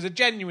it was a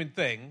genuine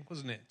thing,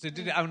 wasn't it? So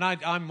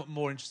I'm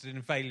more interested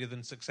in failure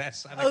than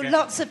success. Anneka.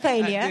 Lots of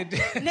failure.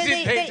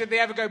 Did they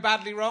ever go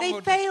badly wrong? They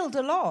failed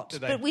a lot,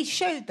 but we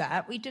showed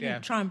that. We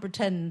didn't try and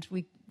pretend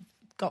we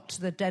got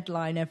to the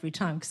deadline every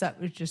time, because that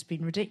would have just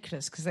been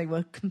ridiculous, because they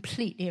were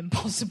completely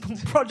impossible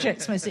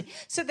projects mostly.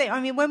 So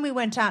when we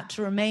went out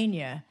to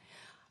Romania,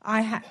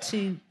 I had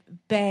to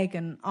beg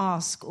and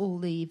ask all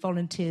the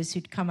volunteers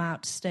who'd come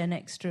out to stay an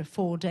extra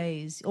 4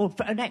 days, or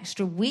an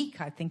extra week,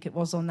 I think it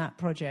was, on that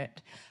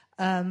project.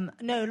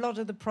 No, a lot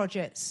of the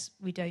projects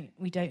we don't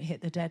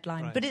hit the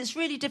deadline, right. But it's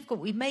really difficult.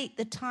 We make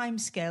the time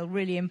scale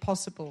really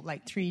impossible,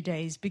 like 3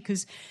 days,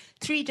 because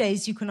 3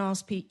 days you can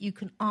ask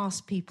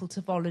people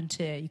to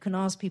volunteer, you can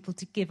ask people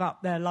to give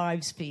up their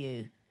lives for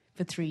you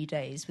for 3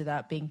 days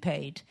without being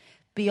paid.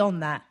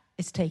 Beyond that,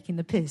 it's taking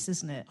the piss,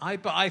 isn't it?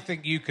 But I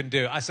think you can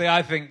do it.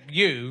 I think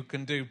you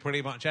can do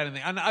pretty much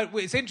anything. And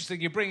it's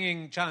interesting, you're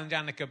bringing Challenge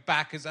Anneka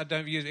back.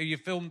 Have you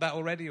filmed that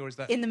already, or is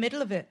that in the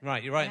middle of it?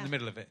 Right, you're right in the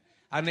middle of it.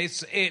 And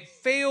it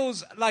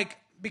feels like,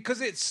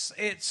 because it's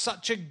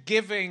such a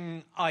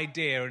giving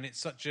idea, and it's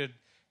such a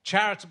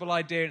charitable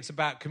idea, and it's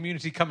about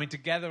community coming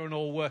together and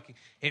all working,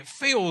 it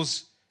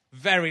feels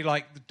very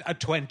like a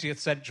 20th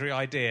century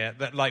idea,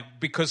 that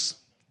because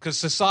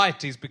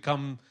society's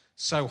become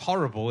so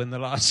horrible in the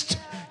last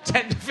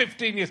 10 to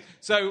 15 years.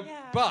 So,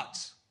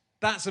 but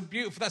that's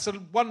a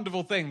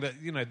wonderful thing that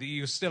that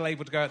you're still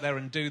able to go out there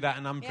and do that,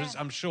 and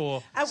I'm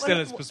sure still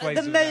as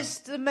persuasive.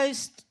 The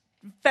most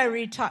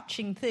very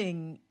touching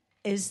thing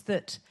is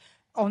that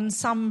on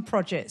some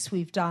projects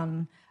we've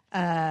done,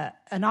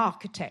 an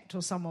architect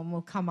or someone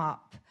will come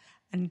up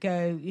and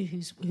go,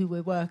 who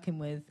we're working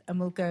with, and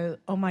will go,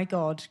 oh my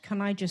God,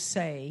 can I just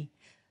say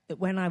that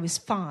when I was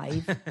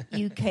 5,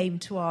 you came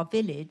to our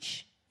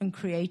village and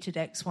created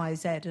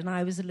XYZ, and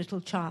I was a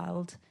little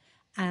child,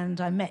 and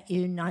I met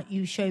you, and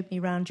you showed me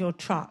around your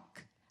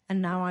truck,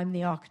 and now I'm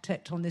the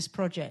architect on this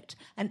project.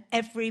 And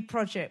every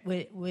project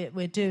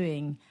we're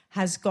doing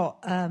has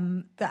got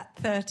that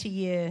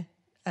 30-year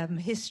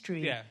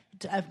history,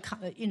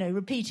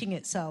 repeating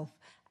itself.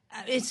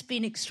 It's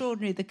been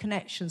extraordinary, the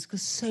connections,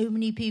 because so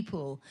many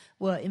people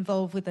were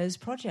involved with those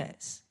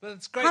projects. But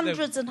it's great,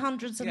 hundreds and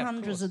hundreds and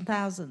hundreds and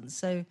thousands.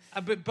 So,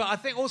 but I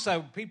think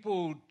also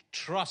people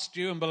trust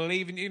you and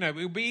believe in you. It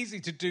would be easy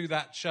to do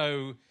that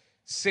show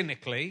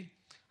cynically.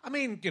 I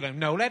mean,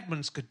 Noel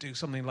Edmonds could do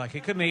something like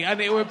it, couldn't he?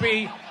 And it would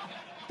be,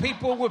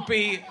 people would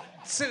be.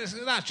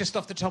 That's just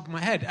off the top of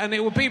my head, and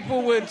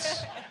people would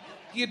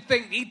you'd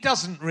think he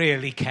doesn't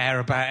really care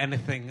about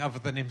anything other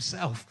than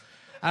himself.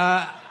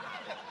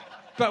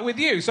 But with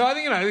you, so I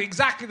think,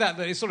 exactly that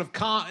it's sort of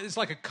it's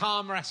like a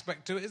karma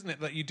aspect to it, isn't it?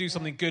 That you do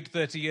something good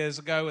 30 years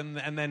ago and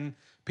then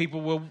I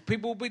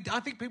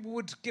think people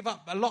would give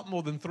up a lot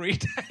more than 3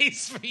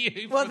 days for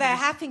you. Well, they're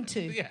having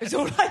to. Yeah. Is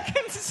all I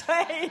can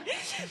say.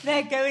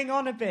 They're going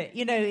on a bit.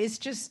 It's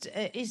just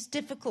it's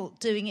difficult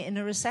doing it in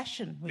a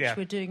recession, which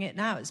we're doing it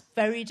now. It's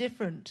very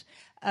different.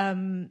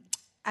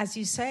 As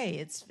you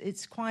say,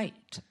 it's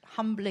quite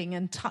humbling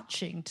and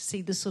touching to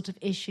see the sort of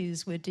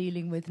issues we're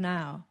dealing with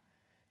now.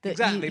 That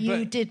exactly,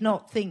 you did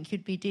not think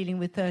you'd be dealing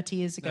with 30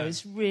 years ago. No.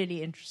 It's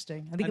really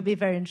interesting. I think it'll be a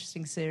very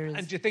interesting series.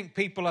 And do you think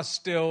people are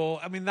still...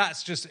 I mean,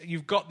 that's just...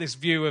 You've got this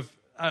view of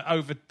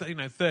over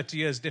 30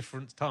 years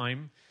different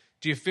time.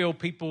 Do you feel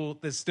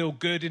there's still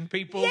good in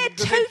people? Yeah,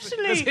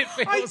 totally.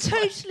 I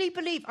totally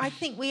believe... I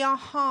think we are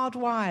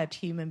hardwired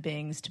human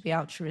beings to be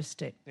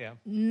altruistic. Yeah.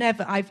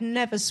 I've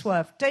never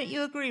swerved. Don't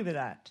you agree with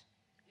that?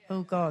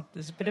 Oh, God,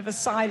 there's a bit of a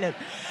silence.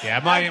 Yeah,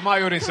 my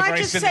audience are very... Can I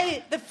just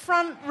say, the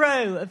front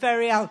row are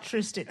very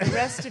altruistic. The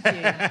rest of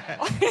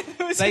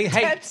you... They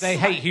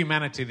hate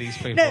humanity, these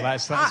people. No,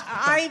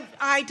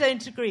 I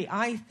don't agree.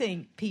 I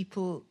think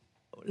people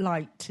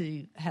like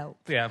to help.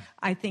 Yeah.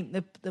 I think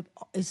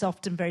it's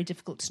often very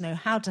difficult to know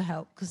how to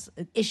help because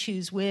the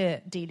issues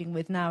we're dealing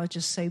with now are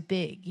just so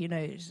big,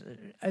 it's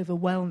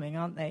overwhelming,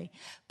 aren't they?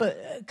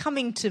 But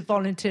coming to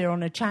volunteer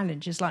on a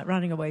challenge is like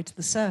running away to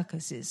the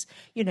circus. It's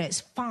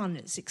fun,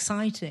 it's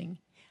exciting.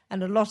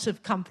 And a lot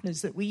of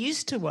companies that we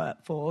used to work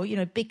for,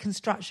 big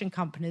construction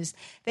companies,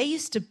 they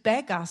used to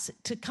beg us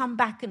to come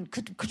back and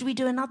could we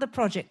do another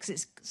project because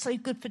it's so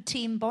good for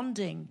team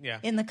bonding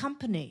in the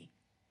company.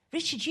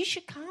 Richard, you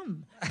should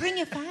come. Bring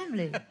your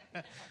family.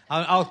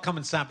 I'll come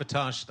and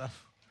sabotage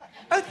stuff.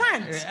 Oh,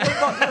 thanks.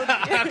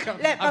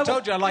 I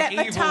told you I like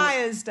evil. Let the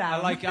tyres down.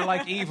 I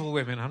like evil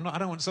women. I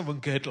don't want someone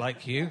good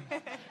like you.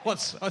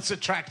 What's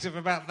attractive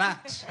about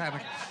that?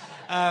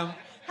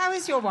 How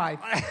is your wife?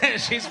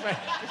 She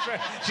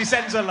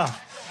sends her love.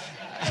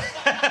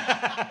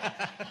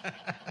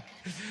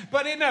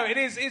 But it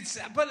is.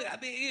 But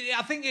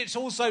I think it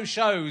also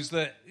shows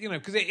that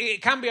because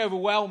it can be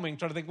overwhelming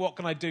trying to think what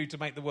can I do to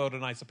make the world a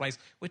nicer place,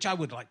 which I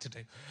would like to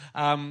do.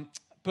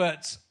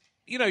 But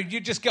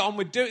you just get on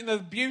with doing. The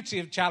beauty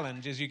of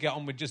challenge is you get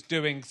on with just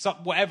doing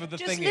whatever the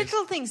thing is. Just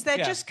little things. They're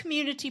just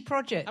community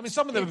projects. I mean,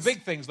 some of them are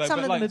big things, though. Some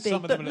of them are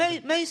big,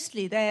 but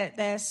mostly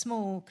they're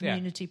small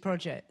community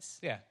projects.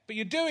 Yeah, but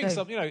you're doing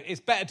something. It's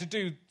better to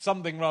do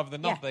something rather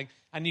than nothing,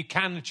 and you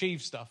can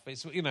achieve stuff.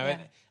 It's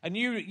and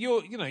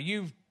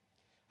you've.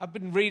 I've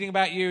been reading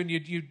about you, and you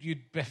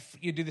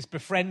do this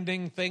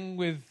befriending thing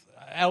with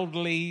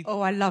elderly...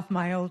 Oh, I love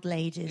my old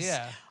ladies.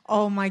 Yeah.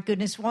 Oh, my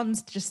goodness.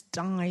 One's just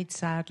died,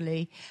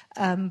 sadly.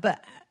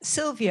 But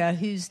Sylvia,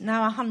 who's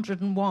now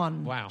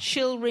 101, wow.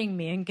 She'll ring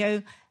me and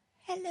go,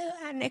 hello,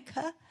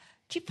 Annika,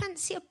 do you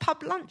fancy a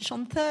pub lunch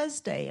on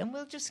Thursday? And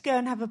we'll just go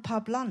and have a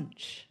pub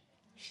lunch.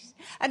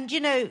 And,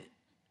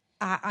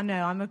 I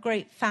know, I'm a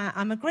great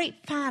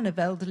fan of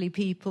elderly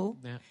people.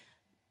 Yeah.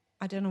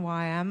 I don't know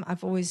why I am.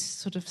 I've always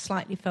sort of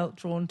slightly felt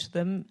drawn to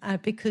them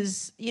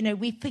because,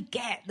 we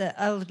forget that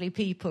elderly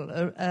people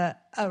are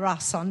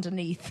us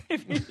underneath.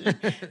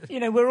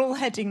 We're all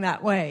heading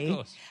that way. Of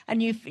course.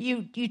 And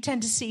you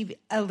tend to see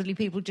elderly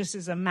people just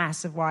as a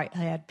mass of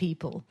white-haired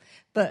people.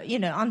 But,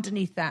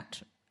 underneath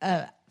that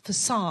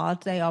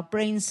facade, they are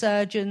brain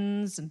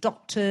surgeons and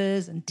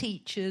doctors and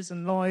teachers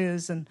and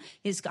lawyers. And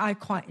I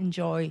quite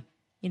enjoy,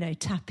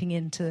 tapping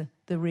into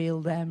the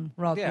real them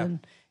rather than...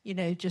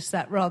 just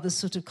that rather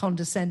sort of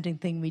condescending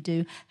thing we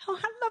do. Oh,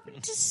 how lovely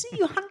to see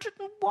you,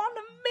 101,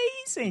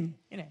 amazing.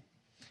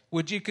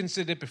 Would you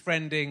consider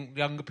befriending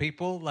younger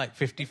people, like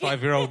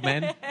 55-year-old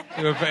men?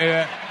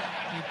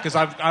 Because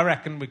I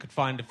reckon we could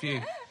find a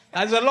few.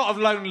 There's a lot of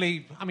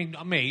lonely,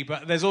 not me,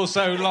 but there's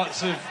also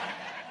lots of...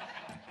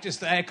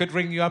 Just I could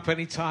ring you up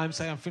any time,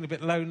 say I'm feeling a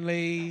bit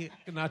lonely,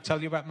 I'll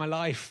tell you about my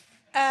life.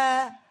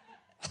 Can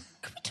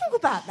we talk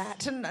about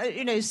that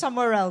and,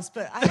 somewhere else?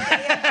 But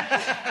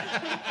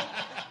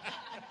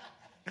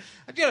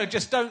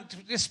just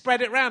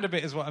spread it round a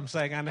bit is what I'm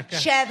saying, Annika.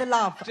 Share the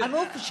love. I'm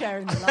all for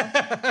sharing the love.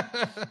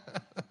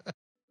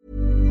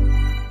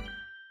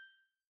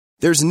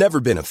 There's never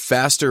been a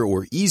faster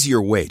or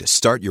easier way to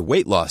start your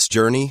weight loss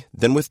journey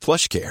than with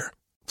PlushCare.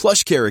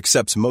 PlushCare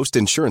accepts most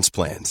insurance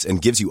plans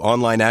and gives you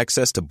online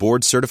access to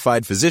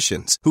board-certified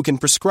physicians who can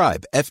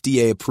prescribe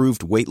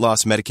FDA-approved weight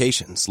loss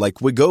medications like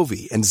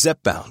Wegovy and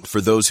Zepbound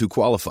for those who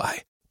qualify.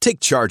 Take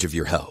charge of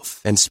your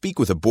health and speak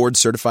with a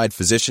board-certified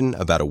physician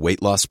about a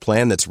weight loss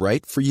plan that's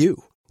right for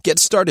you. Get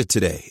started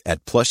today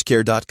at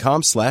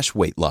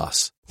plushcare.com/weight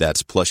loss.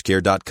 That's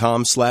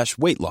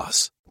plushcare.com/weight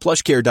loss.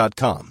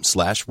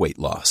 plushcare.com/weight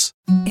loss.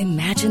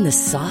 Imagine the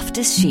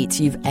softest sheets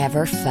you've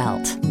ever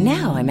felt.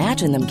 Now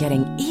imagine them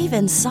getting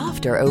even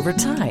softer over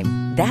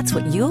time. That's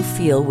what you'll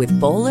feel with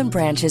Boll &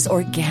 Branch's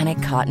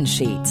organic cotton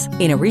sheets.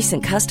 In a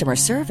recent customer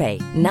survey,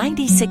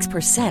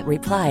 96%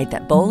 replied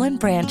that Boll &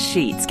 Branch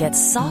sheets get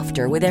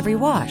softer with every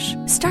wash.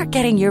 Start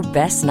getting your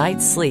best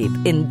night's sleep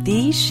in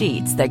these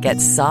sheets that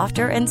get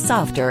softer and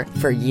softer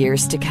for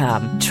years to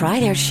come. Try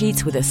their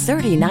sheets with a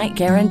 30-night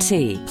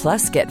guarantee.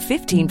 Plus, get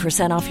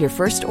 15% off your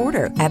first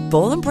order at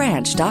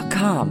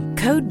bollandbranch.com.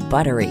 Code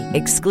BUTTERY.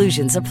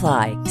 Exclusions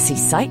apply. See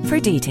site for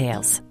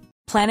details.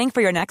 Planning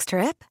for your next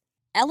trip?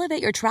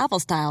 Elevate your travel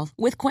style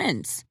with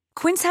Quince.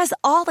 Quince has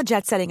all the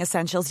jet-setting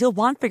essentials you'll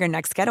want for your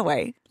next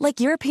getaway,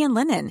 like European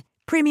linen,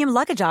 premium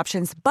luggage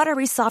options,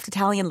 buttery soft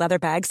Italian leather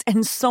bags,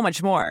 and so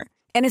much more.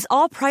 And is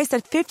all priced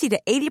at 50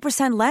 to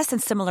 80% less than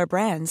similar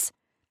brands.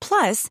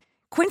 Plus,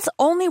 Quince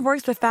only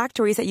works with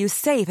factories that use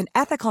safe and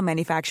ethical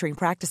manufacturing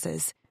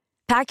practices.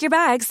 Pack your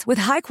bags with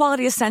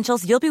high-quality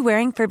essentials you'll be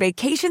wearing for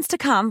vacations to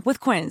come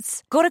with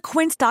Quince. Go to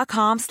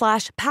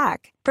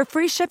quince.com/pack for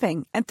free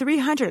shipping and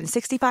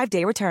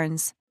 365-day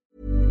returns.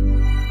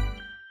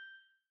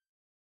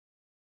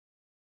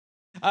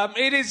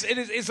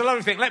 It's a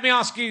lovely thing. Let me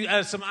ask you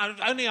some. I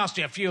only asked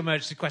you a few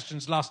emergency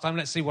questions last time.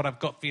 Let's see what I've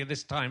got for you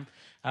this time.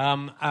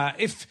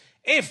 If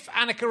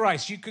Anneka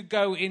Rice, you could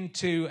go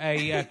into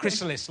a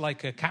chrysalis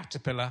like a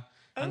caterpillar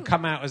and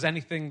come out as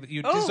anything that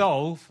you'd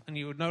dissolve, and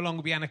you would no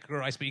longer be Anneka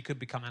Rice, but you could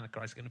become Anneka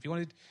Rice again if you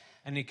wanted.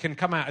 And you can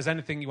come out as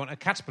anything you want. A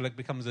caterpillar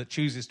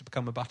chooses to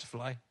become a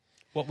butterfly.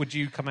 What would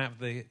you come out of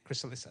the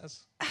chrysalis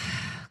as?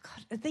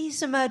 God,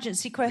 these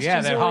emergency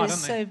questions are always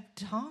so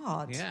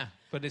hard. Yeah,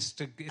 but it's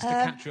to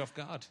catch you off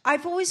guard.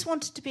 I've always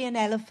wanted to be an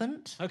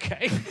elephant.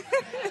 Okay.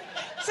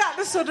 Is that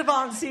the sort of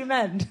answer you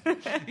meant?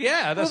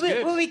 Yeah, that's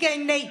good. Will we go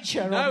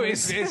nature? No,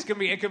 it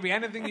can be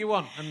anything you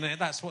want, and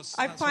that's what's.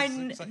 I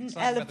find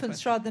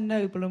elephants rather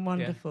noble and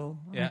wonderful.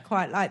 Yeah. I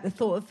quite like the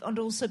thought of, and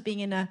also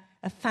being in a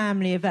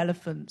family of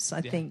elephants.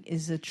 I think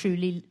is a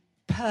truly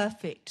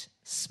perfect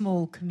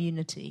small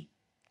community.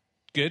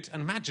 Good.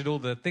 And imagine all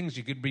the things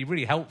you could be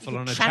really helpful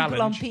on a challenge.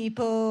 Trample on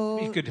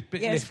people. You could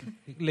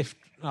lift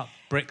up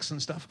bricks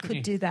and stuff.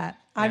 Could do that.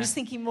 Yeah. I was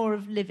thinking more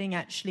of living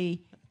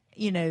actually,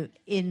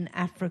 in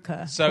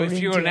Africa. So if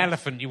you were an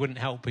elephant, you wouldn't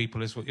help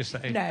people, is what you're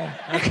saying? No.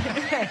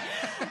 Okay.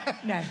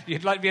 No.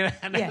 You'd like to be an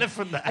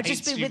elephant that I'd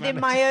hates just be humanity.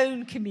 within my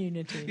own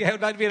community. Yeah,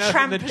 I'd like to be an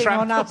elephant that tramples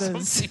on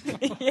others.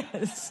 On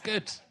Yes.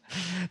 Good.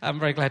 I'm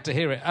very glad to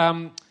hear it.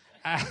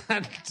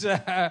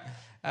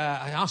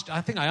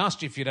 I think I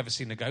asked you if you'd ever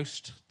seen a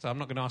ghost, so I'm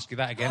not going to ask you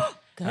that again.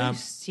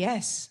 Ghosts,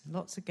 yes.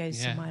 Lots of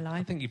ghosts in my life.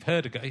 I think you've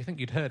heard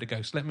you'd heard a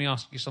ghost. Let me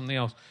ask you something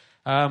else.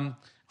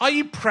 Are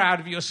you proud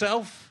of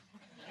yourself?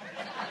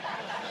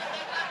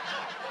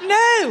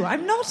 No,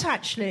 I'm not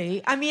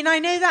actually. I mean, I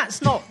know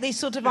that's not the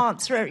sort of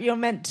answer you're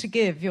meant to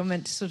give. You're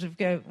meant to sort of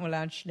go, well,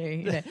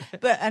 actually,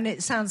 and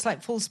it sounds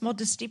like false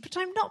modesty, but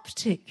I'm not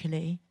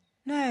particularly.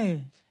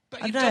 No.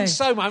 But you've done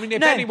so much. I mean,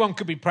 if anyone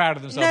could be proud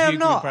of themselves, you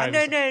could be proud of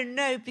yourself.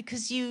 No,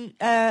 because you...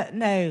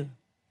 No.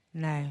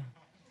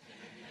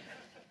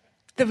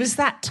 There was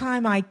that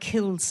time I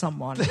killed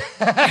someone.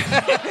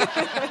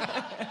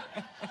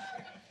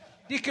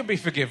 You can be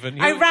forgiven.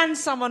 I ran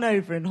someone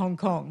over in Hong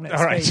Kong,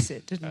 let's face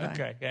it, didn't I?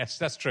 Okay, yes,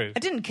 that's true. I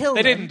didn't kill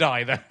them. They didn't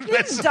die, though. They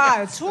didn't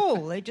die at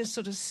all. They just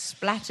sort of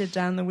splattered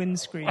down the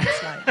windscreen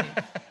slightly.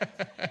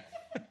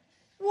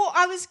 Well,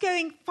 I was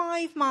going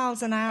 5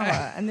 miles an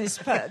hour, and this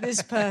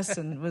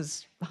person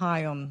was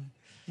high on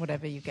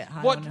whatever you get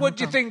high on. What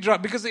do you think,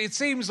 Drop? Because it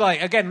seems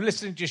like, again,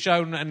 listening to your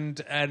show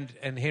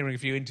and hearing a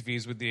few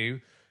interviews with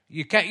you,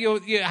 you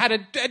had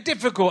a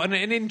difficult and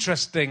an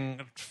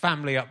interesting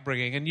family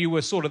upbringing, and you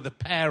were sort of the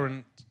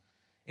parent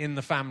in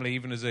the family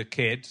even as a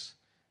kid,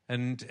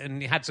 and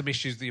you had some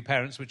issues with your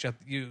parents, which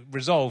you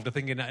resolved, I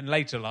think, in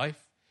later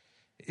life.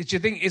 Do you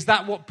think, is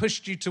that what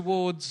pushed you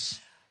towards...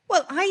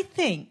 Well, I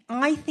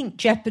think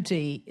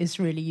jeopardy is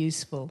really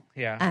useful.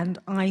 Yeah. And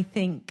I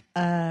think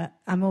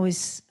I'm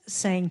always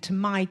saying to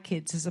my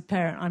kids as a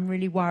parent, I'm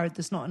really worried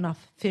there's not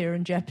enough fear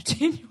and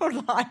jeopardy in your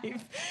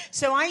life.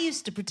 So I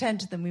used to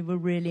pretend to them we were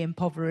really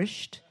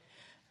impoverished,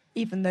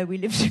 even though we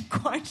lived in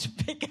quite a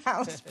big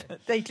house,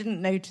 but they didn't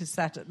notice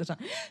that at the time.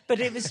 But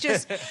it was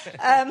just,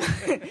 and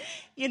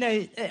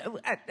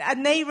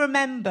they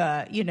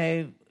remember,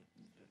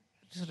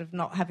 sort of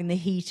not having the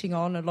heating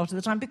on a lot of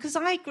the time, because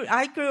I did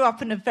grow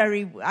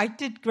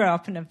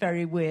up in a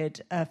very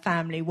weird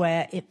family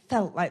where it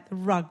felt like the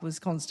rug was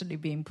constantly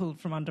being pulled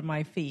from under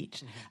my feet.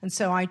 Mm-hmm. And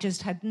so I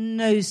just had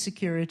no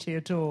security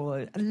at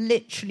all,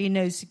 literally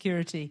no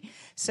security.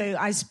 So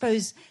I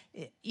suppose,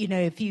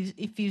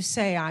 if you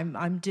say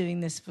I'm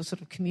doing this for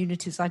sort of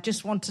communities, I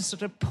just want to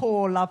sort of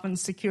pour love and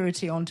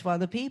security onto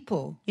other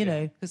people,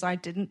 because I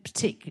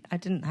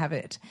didn't have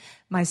it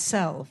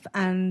myself.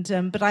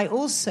 And but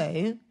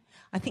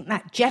I think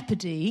that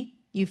jeopardy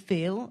you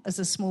feel as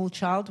a small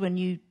child when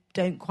you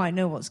don't quite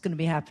know what's going to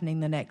be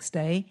happening the next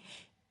day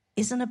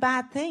isn't a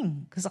bad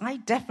thing, because I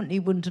definitely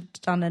wouldn't have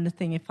done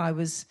anything if I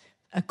was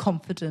a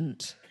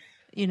confident,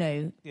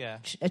 a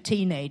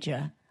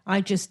teenager.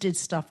 I just did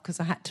stuff because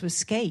I had to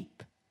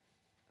escape.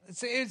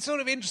 It's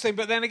sort of interesting,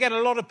 but then again,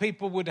 a lot of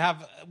people would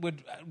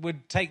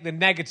take the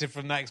negative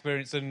from that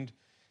experience and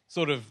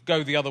sort of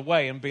go the other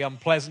way and be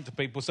unpleasant to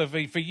people. So for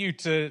you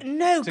to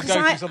go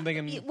through something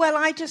and... Well,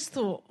 I just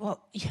thought,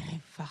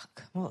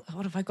 fuck,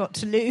 what have I got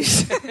to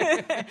lose?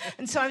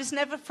 And so I was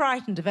never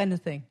frightened of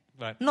anything.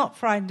 Right. Not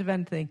frightened of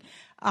anything.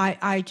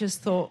 I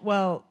just thought,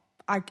 well,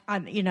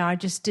 I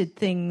just did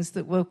things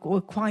that were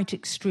quite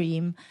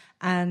extreme,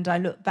 and I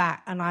look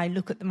back and I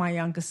look at my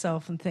younger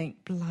self and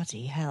think,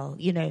 bloody hell,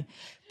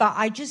 But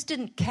I just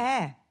didn't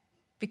care,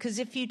 because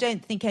if you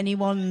don't think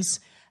anyone's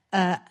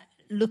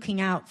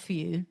looking out for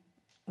you,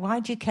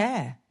 why do you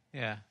care?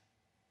 Yeah.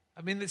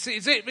 I mean,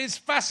 it's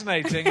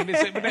fascinating, and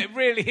it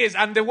really is.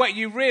 And the way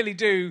you really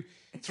do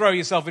throw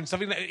yourself into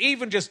something,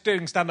 even just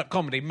doing stand-up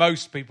comedy,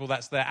 most people,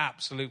 that's their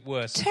absolute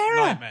worst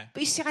nightmare.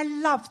 But you see, I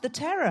love the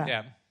terror.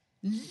 Yeah.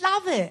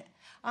 Love it.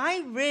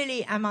 I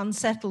really am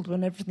unsettled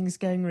when everything's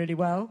going really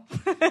well.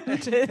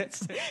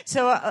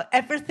 So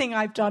everything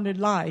I've done in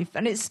life,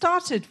 and it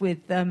started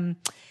with...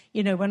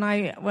 when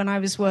I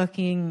was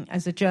working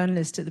as a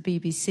journalist at the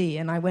BBC,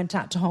 and I went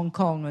out to Hong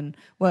Kong and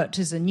worked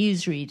as a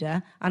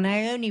newsreader, and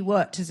I only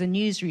worked as a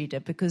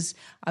newsreader because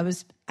I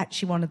was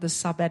actually one of the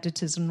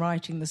sub-editors and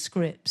writing the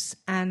scripts,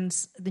 and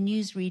the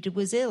newsreader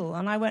was ill,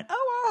 and I went,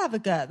 I'll have a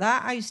go at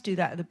that. I used to do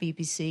that at the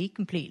BBC,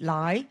 complete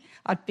lie.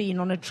 I'd been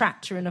on a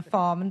tractor in a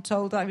farm and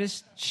told I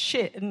was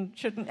shit and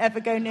shouldn't ever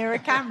go near a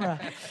camera.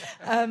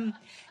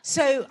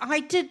 So I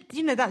did,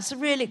 that's a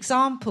real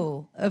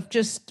example of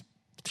just...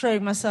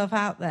 throwing myself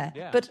out there.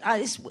 Yeah. But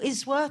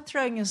it's worth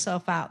throwing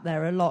yourself out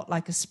there a lot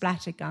like a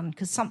splatter gun,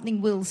 because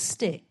something will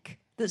stick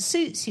that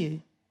suits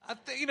you.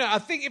 I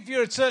think if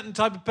you're a certain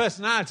type of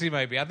personality,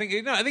 maybe I think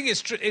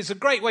it's a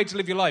great way to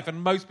live your life,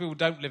 and most people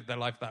don't live their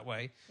life that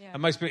way. Yeah.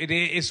 And most people,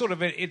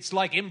 it's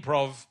like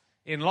improv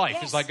in life.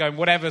 Yes. It's like going,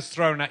 whatever's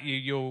thrown at you,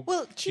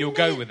 you'll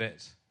go with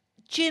it.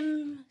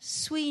 Jim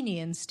Sweeney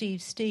and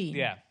Steve Steen.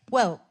 Yeah.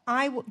 Well,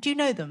 do you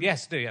know them?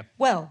 Yes, do you?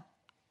 Well,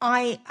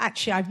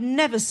 I've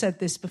never said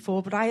this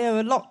before, but I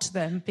owe a lot to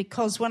them,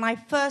 because when I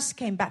first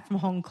came back from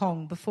Hong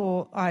Kong,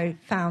 before I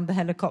found the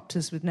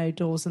Helicopters with No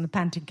Doors and the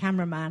Panting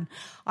Cameraman,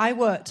 I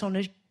worked on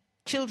a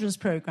children's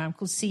programme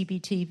called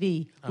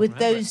CBTV with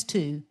those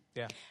two.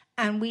 Yeah.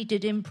 And we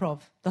did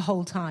improv the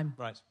whole time.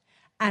 Right.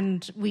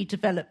 And we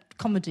developed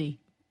comedy.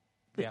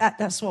 Yeah.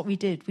 That's what we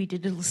did. We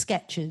did little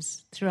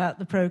sketches throughout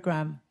the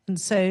programme. And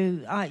so,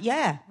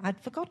 I'd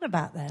forgotten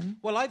about them.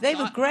 Well, they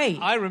were great.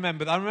 I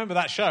remember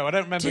that show. I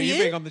don't remember you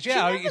being on the show. Do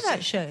you remember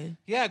that show?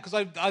 Yeah, because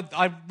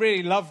I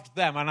really loved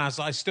them, and as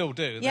I still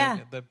do. Yeah.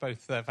 They're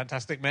both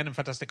fantastic men and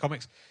fantastic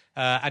comics,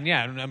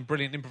 and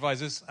brilliant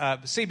improvisers.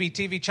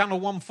 CBTV Channel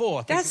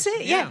 1-4. That's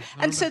it, yeah.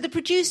 And so the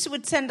producer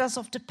would send us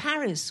off to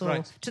Paris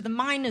or to the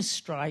miners'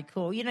 strike,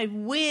 or,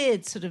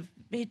 weird sort of...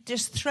 He'd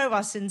just throw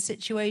us in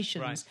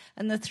situations,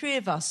 and the three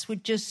of us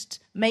would just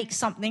make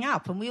something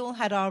up, and we all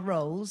had our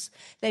roles.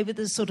 They were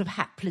the sort of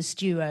hapless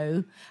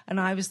duo, and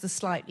I was the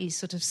slightly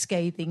sort of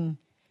scathing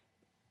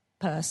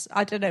person.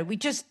 I don't know.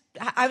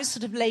 I was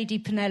sort of Lady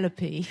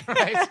Penelope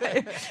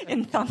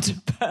in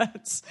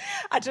Thunderbirds.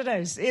 I don't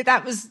know.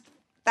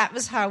 That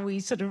was how we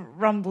sort of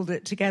rumbled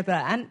it together.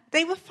 And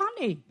they were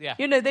funny. Yeah.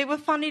 They were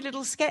funny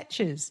little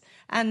sketches.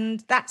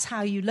 And that's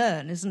how you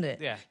learn, isn't it?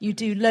 Yeah. You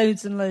do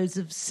loads and loads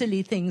of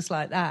silly things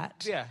like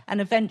that. Yeah. And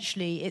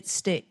eventually it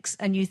sticks,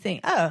 and you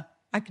think,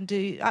 I can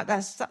do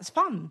that's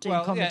fun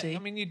doing comedy. Yeah, I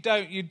mean, you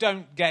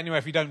don't get anywhere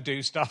if you don't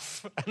do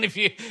stuff, and if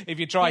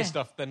you try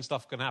stuff, then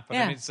stuff can happen.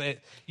 Yeah. I mean,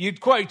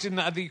 you'd quote it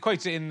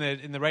in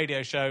the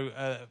radio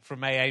show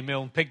from A.A.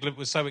 Milne. Piglet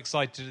was so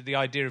excited at the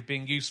idea of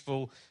being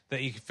useful that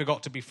he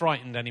forgot to be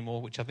frightened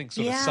anymore, which I think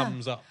sort of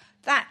sums up.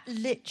 That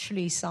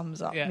literally sums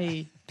up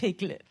me.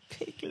 Piglet.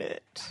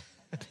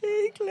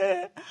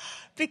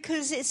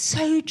 Because it's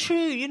so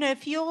true.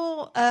 If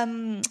you're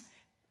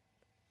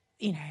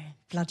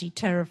bloody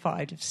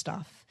terrified of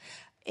stuff,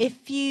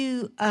 if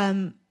you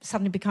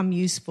suddenly become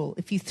useful,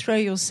 if you throw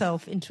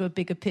yourself into a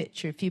bigger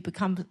picture, if you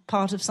become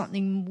part of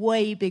something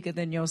way bigger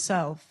than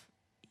yourself,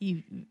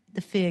 the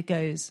fear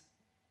goes.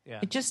 Yeah.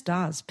 It just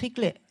does.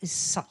 Piglet is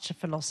such a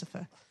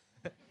philosopher.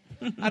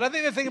 And I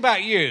think the thing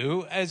about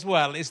you as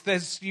well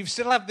is you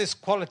still have this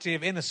quality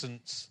of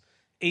innocence,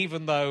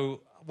 even though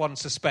one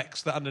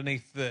suspects that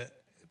underneath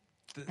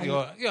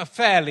you're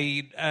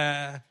fairly...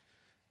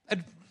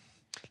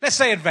 let's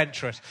say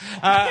adventurous.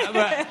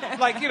 But,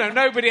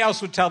 nobody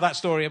else would tell that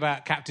story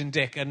about Captain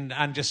Dick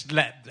and just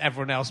let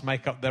everyone else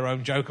make up their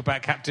own joke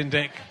about Captain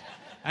Dick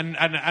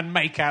and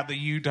make out that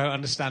you don't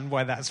understand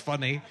why that's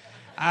funny.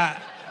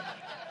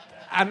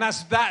 And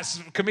that's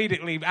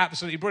comedically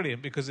absolutely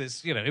brilliant, because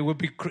it's it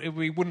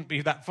wouldn't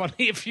be that funny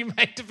if you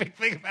made a big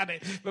thing about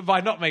it, but by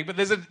not making. But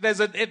there's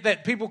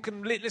that people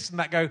can listen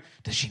that go,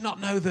 does she not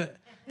know that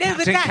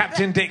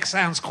Captain Dick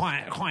sounds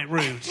quite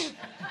rude?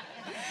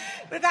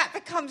 But that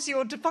becomes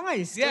your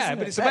device. Yeah,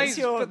 but it's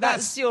amazing.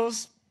 That's your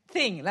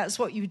thing. That's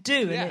what you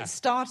do. Yeah. And it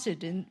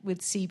started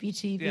with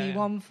CBTV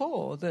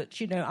 1-4, that,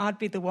 you know, I'd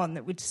be the one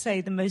that would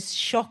say the most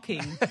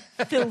shocking,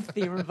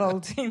 filthy,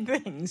 revolting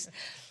things.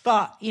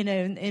 But, you know,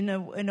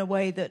 in a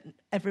way that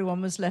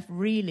everyone was left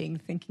reeling,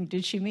 thinking,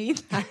 did she mean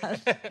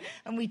that?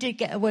 And we did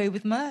get away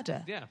with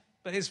murder. Yeah.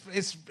 But it's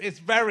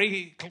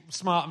very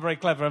smart and very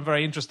clever and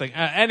very interesting.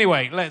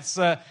 Anyway, let's...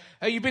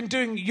 you've been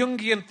doing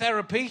Jungian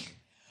therapy?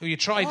 Or you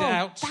tried it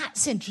out?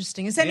 That's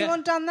interesting. Has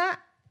anyone done that?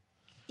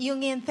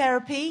 Jungian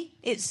therapy?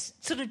 It's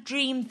sort of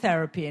dream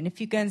therapy. And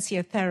if you go and see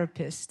a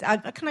therapist...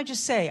 can I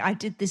just say, I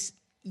did this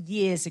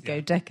years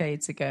ago,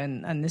 decades ago,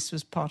 and this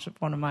was part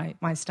of one of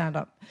my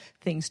stand-up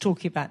things,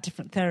 talking about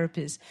different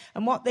therapies.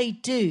 And what they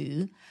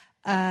do...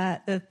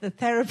 the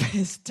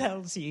therapist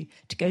tells you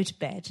to go to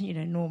bed, you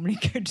know, normally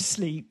go to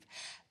sleep,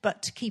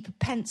 but to keep a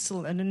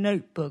pencil and a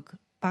notebook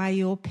by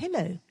your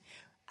pillow.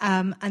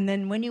 And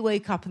then when you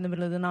wake up in the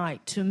middle of the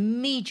night, to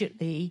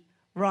immediately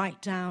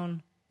write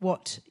down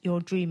what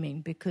you're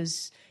dreaming,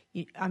 because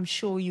I'm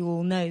sure you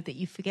all know that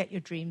you forget your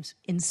dreams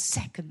in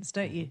seconds,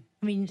 don't you?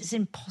 I mean, it's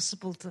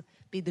impossible to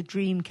be the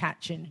dream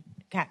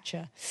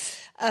catcher.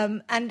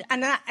 And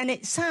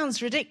it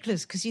sounds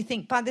ridiculous, because you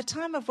think, by the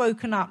time I've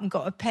woken up and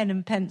got a pen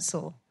and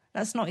pencil,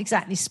 that's not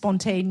exactly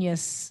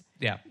spontaneous,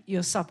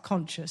 your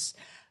subconscious.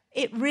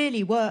 It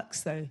really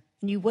works, though.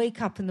 And you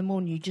wake up in the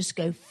morning, you just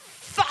go,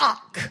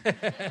 fuck!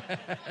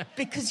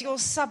 Because your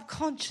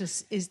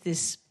subconscious is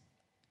this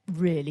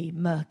really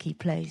murky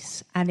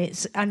place, and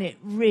it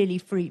really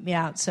freaked me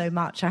out so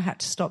much I had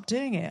to stop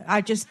doing it. I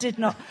just did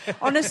not.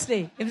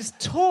 Honestly, it was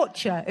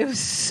torture. It was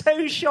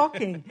so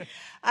shocking.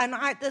 And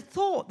the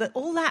thought that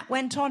all that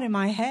went on in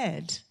my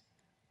head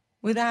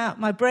without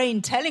my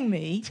brain telling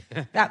me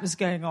that was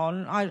going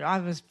on, I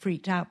was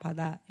freaked out by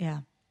that. Yeah.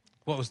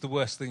 What was the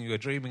worst thing you were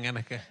dreaming,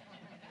 Annika?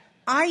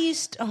 I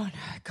used to... Oh, no,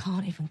 I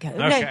can't even go.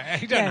 Okay, no,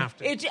 you don't have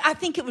to. I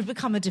think it would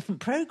become a different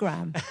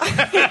programme.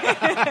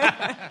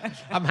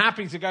 I'm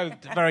happy to go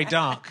very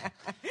dark.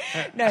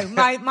 No,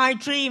 my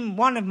dream,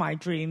 one of my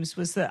dreams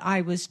was that I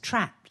was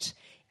trapped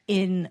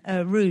in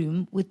a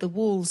room with the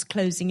walls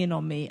closing in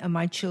on me, and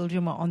my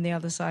children were on the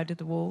other side of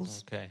the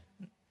walls. Okay.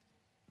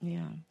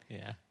 Yeah.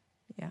 Yeah.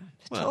 Yeah.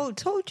 Well,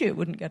 told you it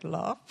wouldn't get a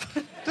laugh.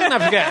 Doesn't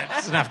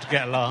have to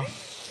get a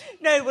laugh.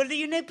 No, well,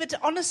 you know, but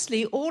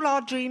honestly, all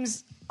our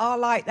dreams are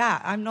like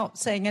that. I'm not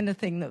saying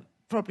anything that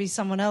probably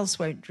someone else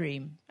won't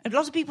dream. A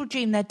lot of people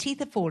dream their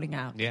teeth are falling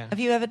out. Yeah. Have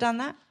you ever done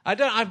that? I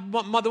don't.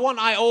 The one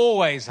I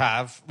always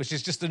have, which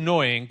is just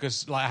annoying,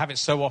 because like I have it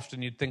so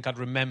often, you'd think I'd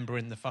remember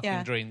in the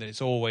fucking dream that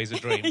it's always a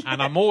dream. Yeah.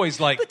 And I'm always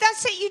like... But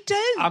that's it, you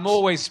don't. I'm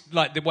always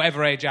like,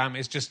 whatever age I am,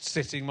 is just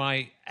sitting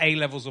my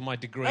A-levels or my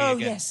degree again.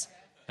 Yes.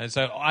 And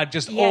so I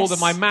just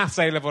my maths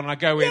A-level, and I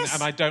go in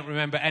and I don't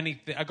remember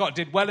anything.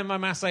 Did well in my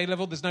maths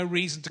A-level. There's no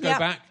reason to go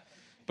back.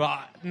 But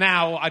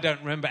now I don't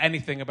remember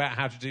anything about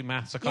how to do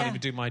maths. I can't even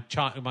do my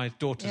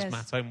daughter's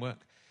maths homework.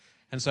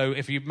 And so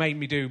if you made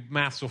me do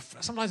maths, or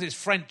sometimes it's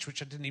French,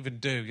 which I didn't even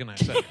do, you know.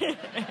 So,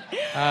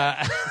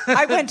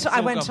 I went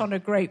on a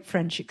great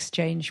French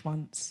exchange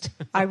once.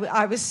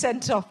 I was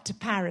sent off to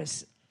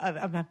Paris.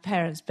 My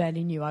parents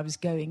barely knew I was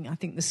going. I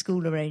think the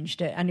school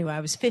arranged it. Anyway, I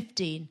was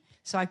 15.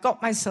 So I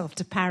got myself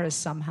to Paris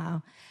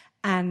somehow,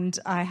 and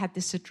I had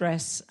this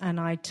address, and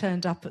I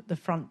turned up at the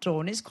front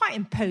door. And it's quite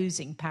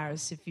imposing,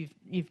 Paris. If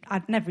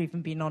I'd never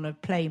even been on a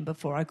plane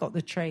before. I got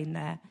the train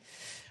there.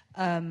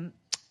 And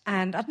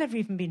I'd never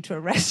even been to a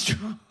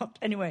restaurant.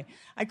 Anyway,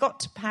 I got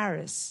to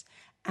Paris,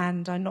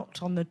 and I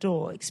knocked on the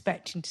door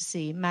expecting to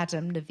see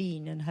Madame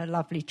Levine and her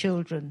lovely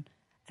children.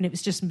 And it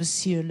was just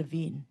Monsieur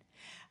Levine.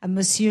 And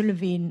Monsieur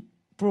Levine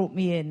brought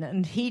me in,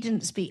 and he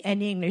didn't speak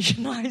any English,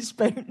 and I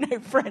spoke no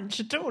French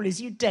at all,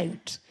 as you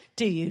don't,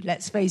 do you?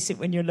 Let's face it,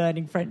 when you're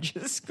learning French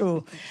at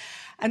school.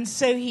 And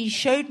so he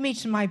showed me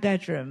to my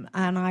bedroom,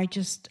 and I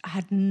just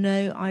had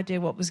no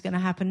idea what was going to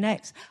happen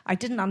next. I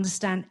didn't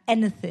understand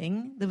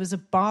anything. There was a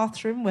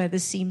bathroom where there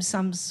seemed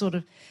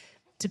to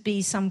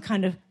be some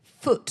kind of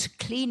foot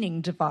cleaning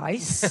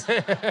device,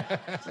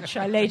 which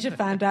I later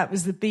found out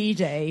was the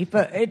bidet,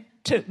 but it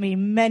took me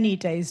many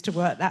days to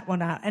work that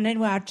one out. And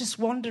anyway, I just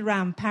wandered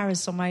around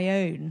Paris on my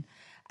own,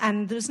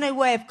 and there was no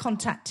way of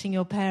contacting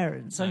your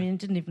parents. I mean, it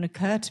didn't even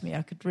occur to me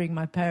I could ring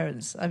my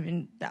parents. I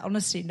mean,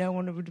 honestly, no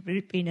one would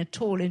have been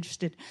at all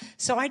interested.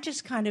 So I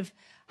just kind of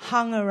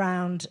hung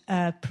around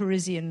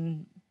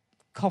Parisian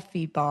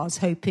coffee bars,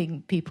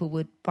 hoping people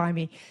would buy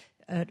me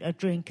a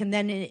drink. And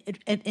then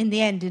in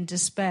the end, in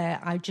despair,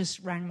 I just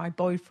rang my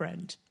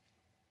boyfriend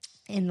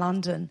in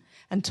London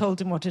and told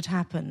him what had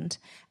happened.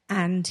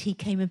 And he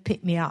came and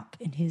picked me up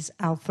in his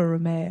Alfa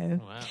Romeo.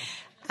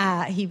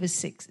 Wow. He was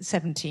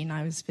 17,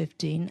 I was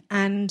 15.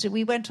 And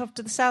we went off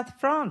to the south of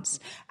France.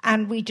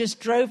 And we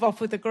just drove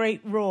off with a great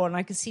roar. And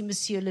I could see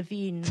Monsieur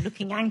Levine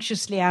looking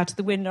anxiously out of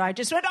the window. I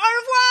just went,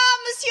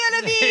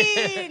 au revoir,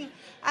 Monsieur Levine!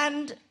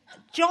 And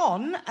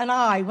John and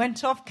I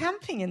went off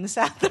camping in the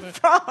south of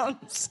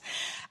France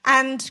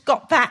and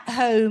got back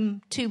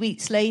home 2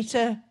 weeks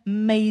later,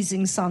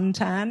 amazing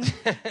suntan.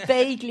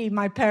 Vaguely,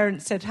 my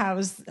parents said,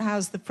 how's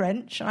the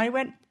French? And I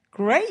went,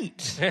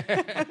 great.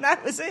 And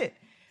that was it.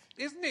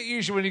 Isn't it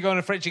usually when you go on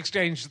a French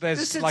exchange,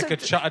 there's like a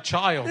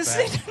child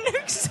there? Exactly.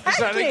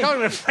 So they go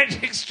on a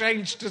French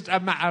exchange to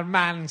a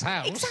man's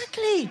house.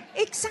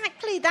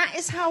 Exactly. That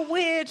is how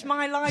weird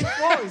my life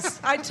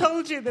was. I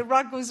told you the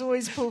rug was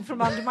always pulled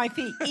from under my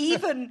feet.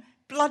 Even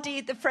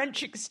bloody the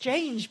French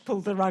exchange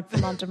pulled the rug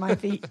from under my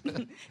feet.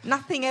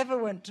 Nothing ever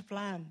went to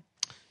plan.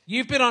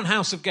 You've been on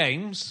House of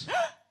Games.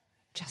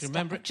 Do you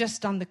remember it?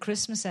 Just done the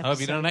Christmas episode. Oh,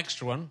 have you done an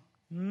extra one?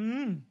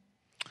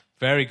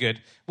 Very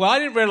good. Well, I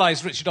didn't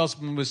realise Richard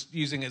Osman was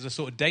using it as a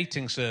sort of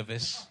dating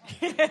service.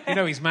 You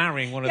know, he's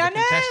marrying one of the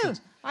contestants.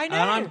 I know.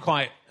 And I'm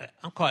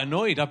quite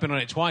annoyed. I've been on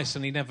it twice,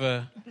 and he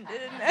never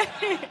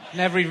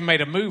even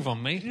made a move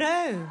on me.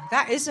 No,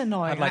 that is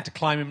annoying. I'd like to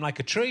climb him like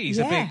a tree. He's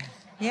a big.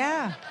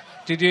 Yeah.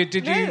 Did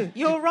you?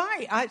 You're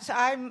right.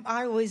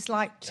 I always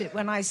liked it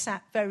when I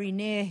sat very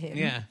near him.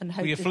 Yeah. And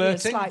Were you hoped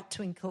flirting? a slight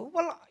twinkle.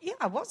 Well, yeah,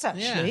 I was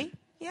actually.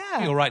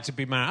 Yeah. You're right to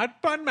be married.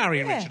 I'd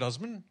marry Richard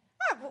Osman.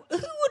 Who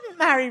wouldn't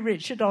marry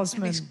Richard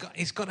Osman?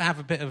 He's got to have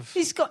a bit of...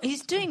 He's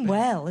doing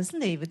well,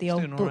 isn't he, with the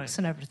old books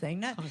and everything?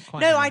 No,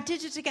 I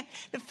did it again.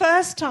 The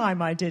first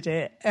time I did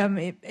it,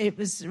 it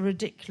was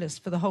ridiculous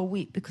for the whole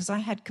week because I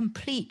had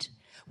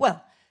I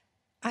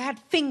had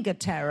finger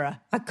terror.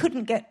 I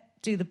couldn't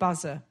do the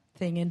buzzer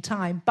thing in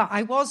time, but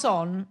I was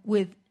on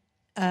with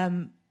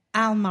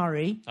Al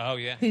Murray,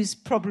 who's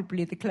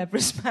probably the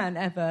cleverest man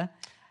ever.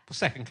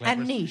 Second cleverest.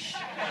 And Nish.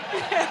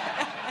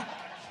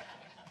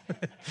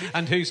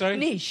 And who, sorry?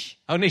 Nish.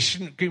 Oh, Nish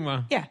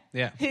Kumar.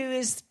 Yeah. Who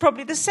is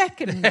probably the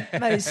second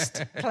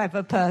most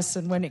clever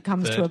person when it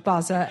comes to a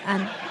buzzer,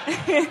 and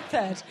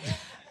third.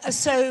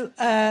 So,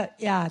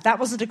 that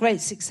wasn't a great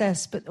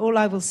success, but all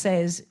I will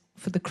say is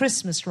for the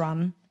Christmas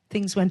run,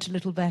 things went a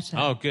little better.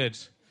 Oh, good.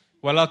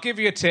 Well, I'll give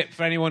you a tip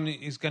for anyone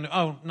who's going to...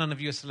 Oh, none of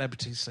you are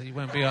celebrities, so you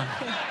won't be on.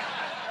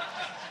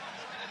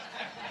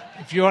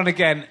 If you're on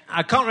again,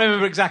 I can't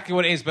remember exactly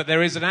what it is, but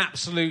there is an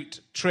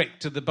absolute trick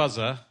to the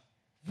buzzer.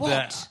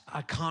 What?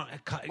 I can't.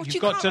 What, you've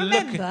got to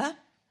remember?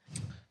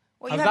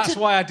 Look at. That's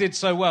why I did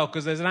so well,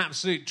 because there's an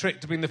absolute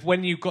trick to being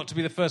when you've got to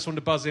be the first one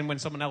to buzz in when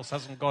someone else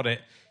hasn't got it.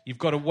 You've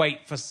got to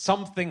wait for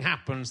something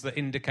happens that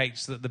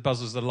indicates that the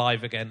buzzer's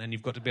alive again, and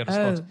you've got to be able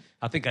to spot.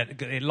 I think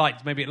it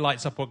lights. Maybe it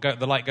lights up or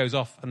the light goes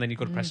off, and then you've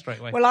got to press straight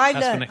away. Well, I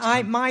learned.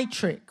 My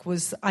trick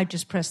was I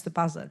just pressed the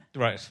buzzer.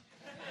 Right.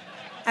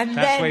 And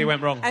that's where you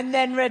went wrong. And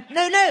then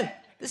no.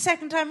 The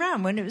second time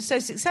round when it was so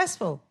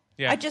successful.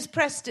 Yeah. I just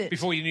pressed it.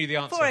 Before you knew the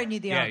answer. Before I knew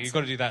the answer. Yeah, you've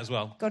got to do that as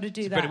well. Got to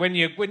do that. But when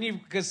you,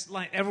 because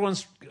like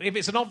everyone's, if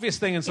it's an obvious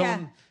thing and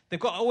someone,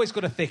 they've always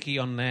got a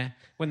thickie on there.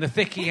 When the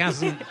thickie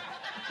hasn't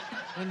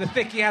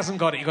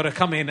got it, you've got to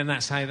come in and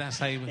that's how you...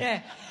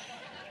 Yeah.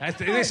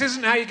 This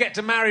isn't how you get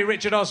to marry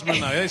Richard Osman,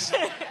 though.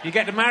 You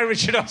get to marry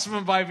Richard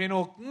Osman by being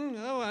all,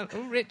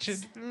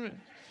 Richard.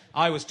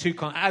 I was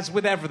as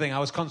with everything, I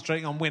was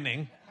concentrating on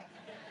winning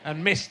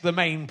and missed the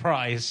main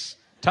prize.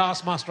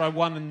 Taskmaster I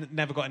won and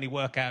never got any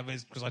work out of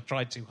it because I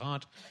tried too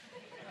hard.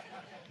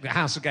 The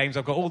House of Games,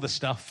 I've got all the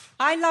stuff.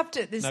 I loved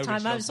it this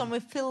time. I was on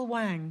with Phil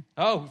Wang.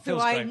 Oh,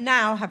 Phil's great. Who I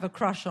now have a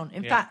crush on.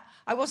 In fact,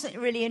 I wasn't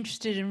really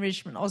interested in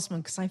Richard Osman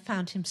because I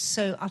found him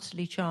so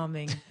utterly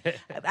charming.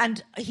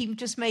 And he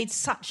just made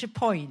such a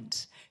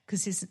point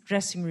because his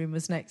dressing room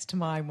was next to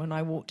mine. When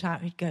I walked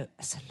out, he'd go,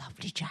 "That's a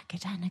lovely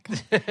jacket, Annika."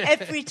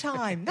 Every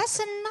time. "That's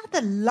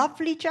another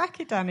lovely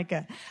jacket,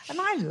 Annika." And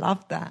I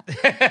loved that.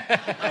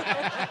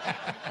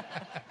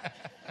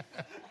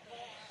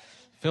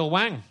 Phil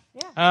Wang.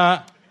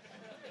 Yeah.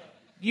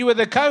 You were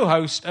the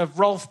co-host of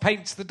Rolf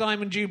Paints the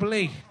Diamond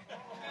Jubilee.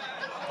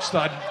 Just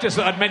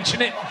thought I'd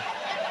mention it.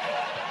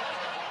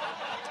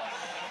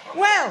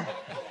 Well,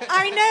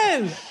 I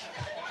know.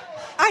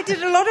 I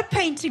did a lot of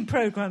painting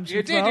programmes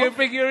with Rolf.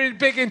 You're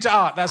big into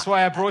art. That's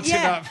why I brought it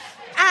up.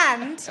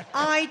 And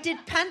I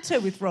did panto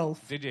with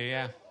Rolf. Did you?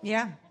 Yeah.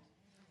 Yeah.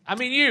 I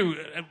mean, you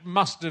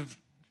must have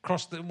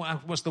crossed the...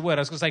 What's the word?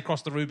 I was going to say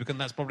crossed the Rubicon.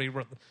 That's probably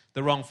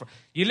the wrong...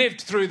 You lived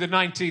through the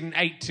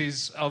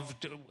 1980s of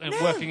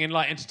working in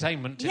light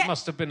entertainment. Yeah. It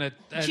must have been a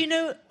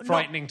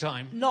frightening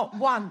time. Not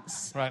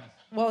once. Right.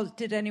 Well,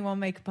 did anyone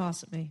make a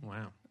pass at me?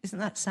 Wow. Isn't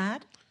that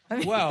sad? I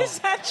mean, well, it's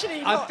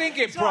actually not, I think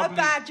it's not a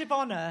badge of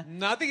honour.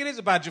 No, I think it is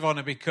a badge of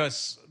honour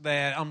because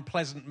they're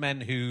unpleasant men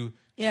who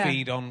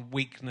feed on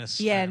weakness.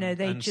 Yeah,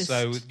 and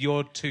so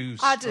you're too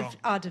strong.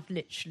 I'd have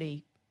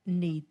literally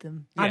need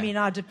them. Yeah. I mean,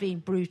 I'd have been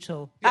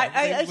brutal.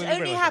 Yeah, it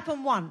only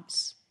happened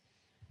once.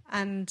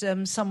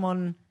 And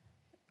someone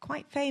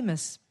quite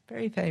famous,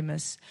 very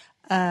famous,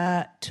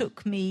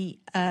 took me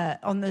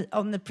on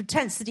the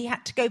pretense that he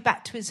had to go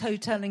back to his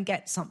hotel and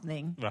get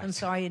something. Right. And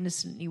so I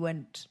innocently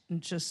went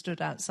and just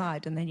stood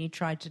outside, and then he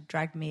tried to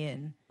drag me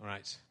in.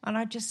 Right. And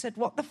I just said,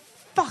 "What the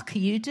fuck are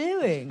you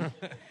doing?"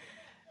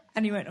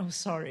 And he went, "Oh,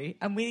 sorry."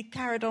 And we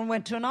carried on,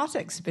 went to an art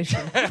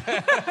exhibition. That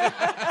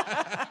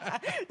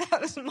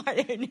was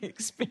my only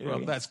experience.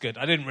 Well, that's good.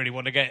 I didn't really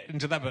want to get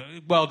into that, but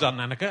well done,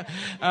 Annika.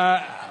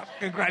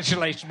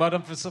 Congratulations. Well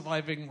done for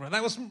surviving.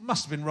 That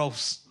must have been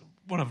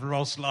one of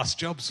Rolf's last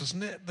jobs,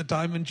 wasn't it? The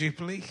Diamond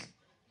Jubilee?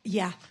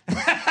 Yeah.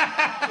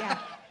 Yeah.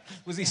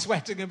 Was he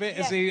sweating a bit?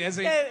 Yeah. As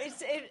he? No,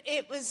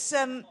 it was.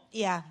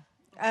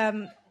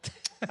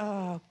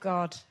 Oh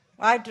God.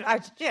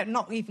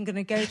 Not even going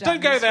to go down.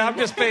 Don't go there. I'm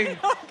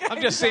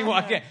just seeing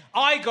what I get.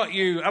 I got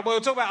you.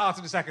 We'll talk about art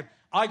in a second.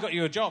 I got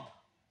you a job.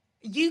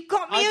 You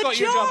got me I a got job.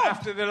 you a job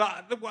after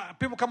the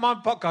people come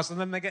on my podcast and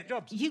then they get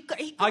jobs.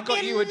 I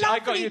got you a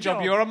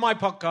job. You were on my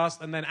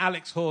podcast, and then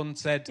Alex Horne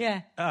said,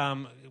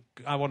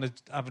 I want to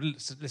have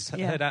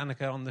heard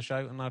Annika on the show,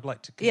 and I'd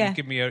like to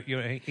give me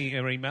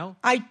your email.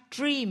 I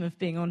dream of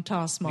being on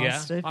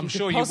Taskmaster. Yeah, I'm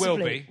sure you will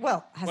be.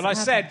 Well, I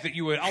said that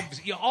you were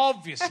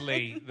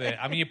obviously there.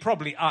 I mean, you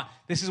probably are.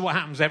 This is what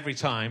happens every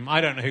time.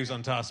 I don't know who's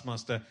on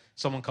Taskmaster.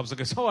 Someone comes and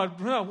goes, why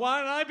haven't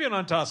I been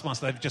on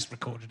Taskmaster? They've just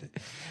recorded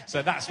it.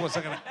 So that's what's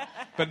going to...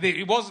 But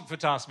it wasn't for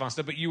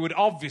Taskmaster, but you would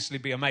obviously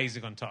be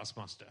amazing on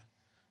Taskmaster.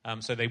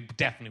 So they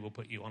definitely will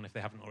put you on if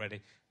they haven't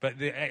already. But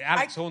the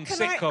Alex Horne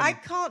sitcom... I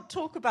can't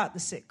talk about the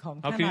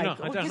sitcom, can I?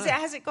 Not? I don't know. Because it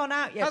hasn't gone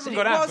out yet, it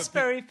was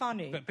very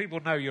funny. But people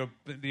know you're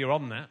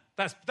on that.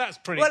 That's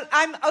pretty... Well,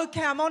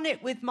 I'm on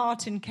it with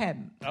Martin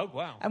Kemp. Oh,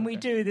 wow. And we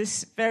do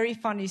this very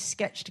funny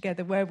sketch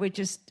together where we're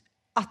just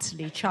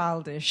utterly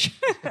childish.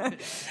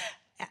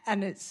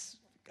 And it's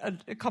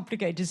a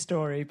complicated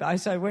story,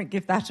 so I won't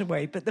give that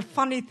away. But the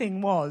funny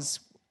thing was,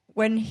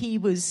 when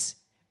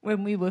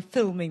we were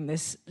filming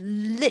this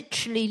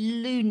literally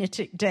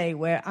lunatic day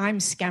where I'm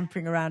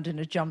scampering around in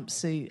a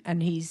jumpsuit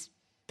and he's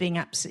being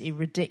absolutely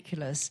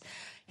ridiculous,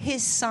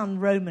 his son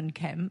Roman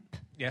Kemp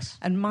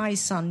and my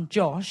son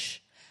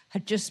Josh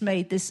had just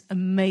made this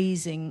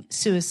amazing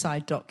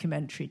suicide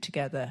documentary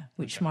together,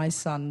 which my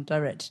son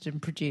directed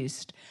and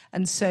produced.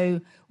 And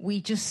so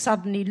we just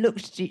suddenly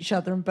looked at each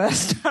other and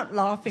burst out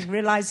laughing,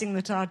 realising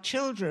that our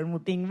children were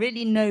being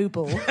really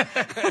noble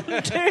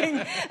and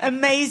doing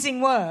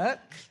amazing work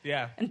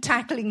and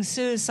tackling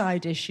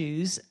suicide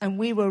issues, and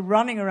we were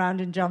running around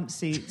in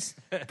jumpsuits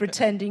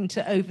pretending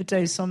to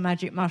overdose on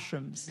magic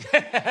mushrooms.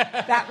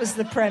 That was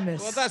the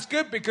premise. Well, that's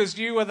good, because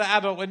you were the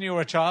adult when you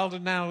were a child,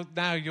 and now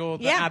you're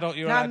the adult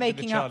you're now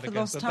making up for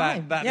lost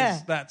time.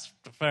 That's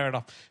fair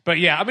enough. But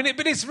yeah, I mean,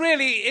 but it's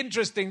really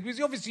interesting, because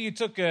obviously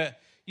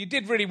you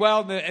did really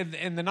well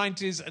in the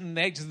 90s and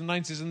the 80s and the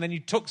 90s, and then you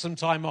took some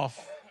time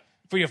off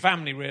for your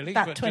family, really.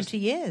 About 20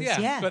 years,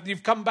 yeah. But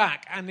you've come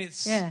back, and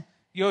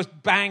you're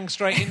bang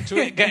straight into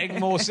it, getting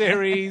more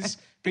series.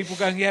 People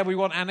going, we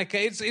want Annika.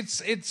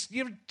 It's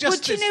you're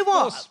just. Well, do you know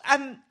what?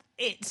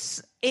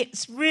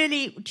 It's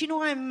really. Do you know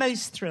why I'm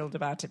most thrilled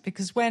about it?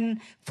 Because when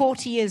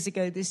 40 years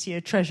ago this year,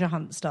 Treasure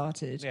Hunt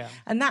started,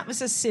 and that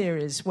was a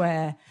series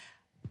where,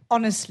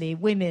 honestly,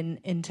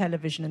 women in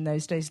television in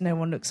those days, no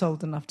one looks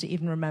old enough to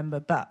even remember,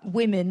 but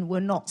women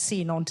were not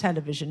seen on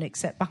television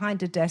except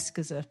behind a desk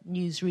as a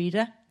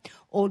newsreader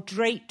or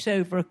draped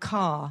over a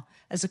car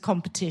as a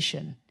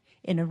competition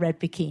in a red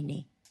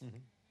bikini. Mm-hmm.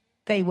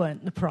 They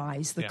weren't the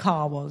prize, the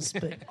car was,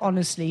 but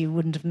honestly, you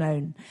wouldn't have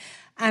known.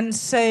 And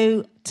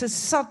so to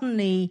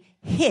suddenly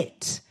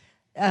hit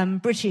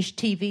British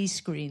TV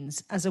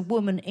screens as a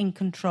woman in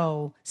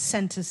control,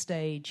 centre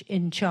stage,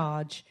 in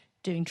charge,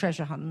 doing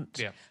Treasure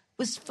Hunt...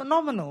 was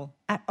phenomenal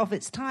of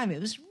its time. It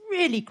was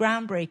really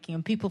groundbreaking,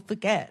 and people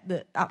forget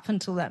that up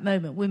until that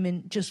moment,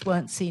 women just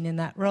weren't seen in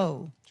that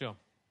role. Sure.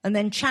 And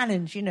then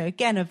Challenge,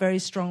 again, a very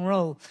strong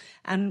role.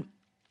 And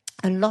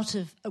a lot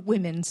of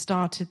women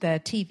started their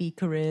TV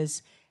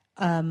careers.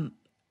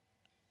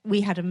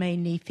 We had a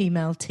mainly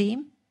female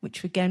team,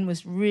 which again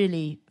was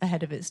really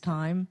ahead of its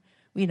time.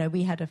 We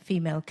had a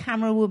female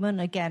camera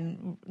woman,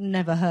 again,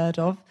 never heard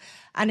of.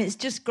 And it's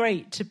just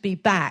great to be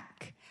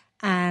back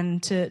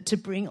and to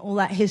bring all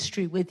that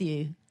history with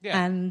you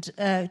and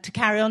to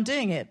carry on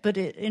doing it, but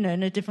in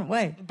a different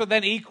way. But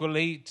then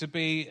equally to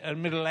be a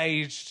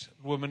middle-aged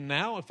woman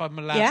now, if I'm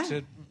allowed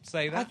to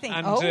say that. I think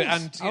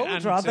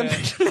old rather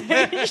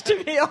middle-aged,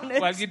 to be honest.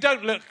 Well, you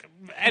don't look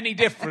any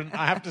different,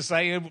 I have to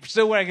say. You're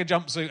still wearing a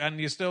jumpsuit and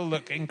you still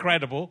look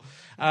incredible.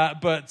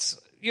 But...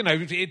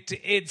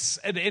 it's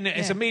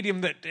a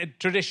medium that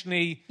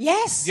traditionally,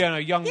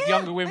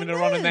 younger women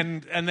are on,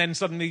 and then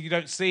suddenly you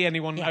don't see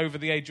anyone over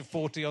the age of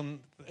 40 on.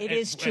 It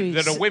is true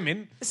that are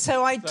women.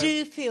 So I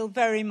do feel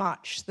very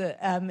much that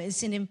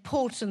it's an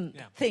important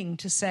thing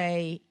to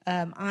say.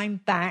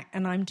 I'm back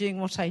and I'm doing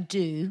what I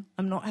do.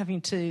 I'm not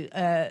having to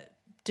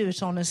do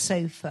it on a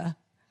sofa.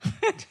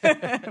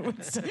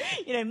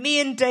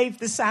 Me and Dave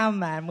the sound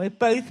man, we're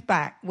both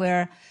back.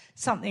 We're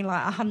something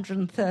like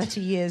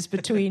 130 years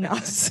between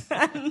us,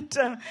 and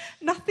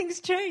nothing's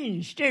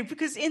changed,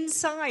 because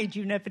inside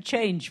you never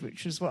change,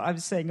 which was what I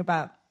was saying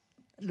about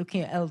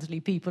looking at elderly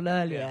people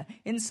earlier.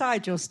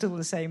 Inside you're still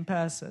the same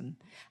person,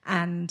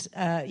 and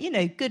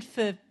good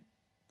for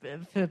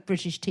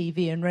British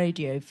TV and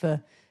radio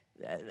for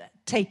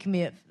taking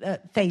me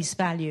at face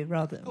value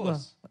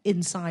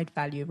inside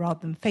value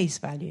rather than face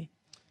value.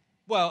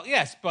 Well,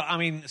 yes, but I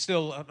mean,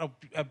 still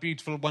a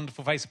beautiful,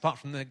 wonderful face, apart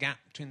from the gap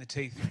between the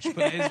teeth, which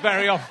is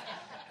very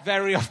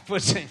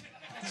off-putting.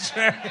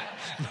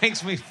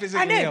 Makes me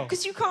physically ill. I know,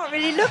 because you can't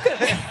really look at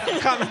me.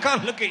 I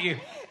can't look at you.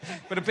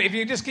 But if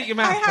you just keep your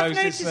mouth closed...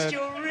 I have noticed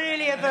you're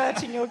really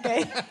averting your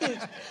gaze.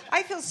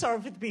 I feel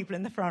sorry for the people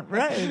in the front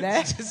row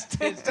there.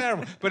 It's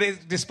terrible. But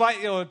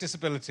despite your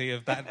disability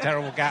of that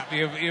terrible gap,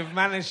 you've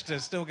managed to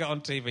still get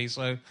on TV.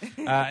 So,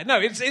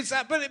 no,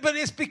 but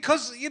it's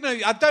because,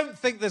 I don't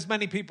think there's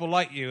many people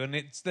like you,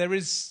 and there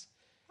is...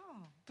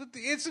 But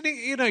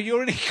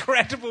you're an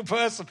incredible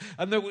person,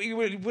 and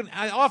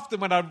often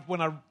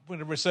when I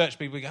research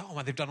people, we go, oh,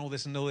 man, they've done all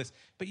this and all this.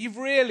 But you've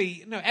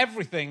really,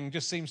 everything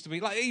just seems to be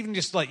like, even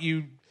just like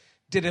you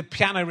did a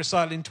piano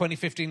recital in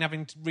 2015,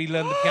 having to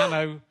relearn the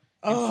piano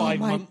in 5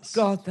 months.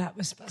 Oh my God,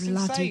 that's bloody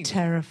insane.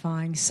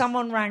 terrifying.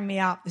 Someone rang me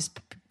up, this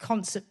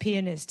concert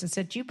pianist, and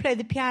said, "Do you play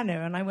the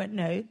piano?" And I went,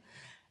 "No."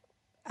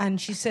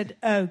 And she said,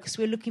 "Oh, because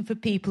we're looking for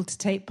people to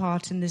take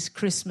part in this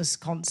Christmas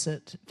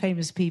concert,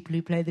 famous people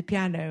who play the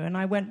piano." And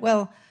I went,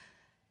 "Well,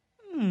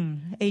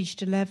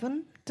 aged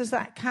 11, does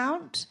that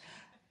count?"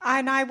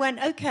 And I went,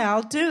 "Okay,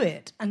 I'll do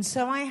it." And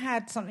so I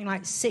had something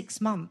like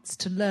 6 months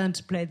to learn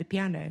to play the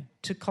piano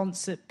to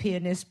concert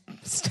pianist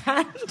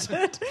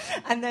standard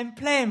and then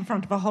play in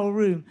front of a whole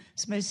room.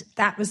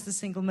 That was the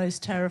single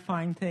most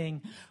terrifying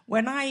thing.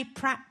 When I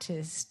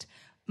practiced,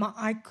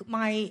 my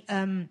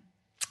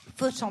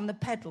foot on the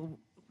pedal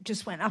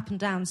just went up and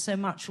down so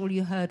much, all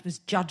you heard was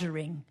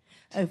juddering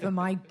over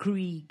my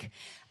Grieg.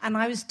 And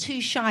I was too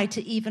shy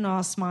to even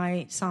ask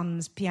my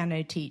son's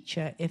piano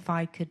teacher if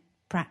I could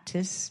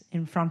practice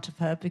in front of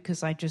her,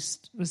 because I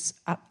just was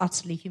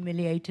utterly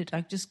humiliated.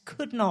 I just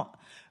could not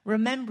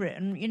remember it.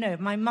 And,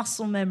 my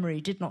muscle memory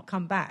did not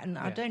come back. And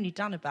I'd only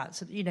done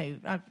about,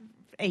 I've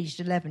aged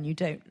 11,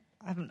 I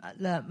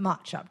haven't learnt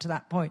much up to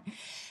that point.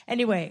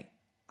 Anyway,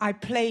 I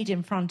played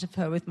in front of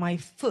her with my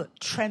foot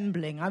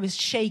trembling. I was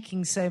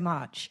shaking so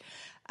much.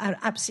 I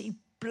absolutely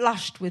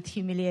blushed with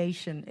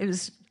humiliation. It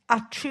was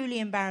truly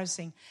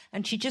embarrassing.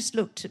 And she just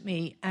looked at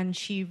me and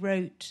she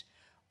wrote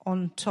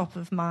on top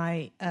of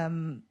my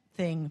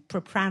thing,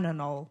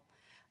 propranolol.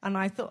 And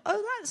I thought,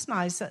 oh, that's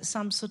nice. That's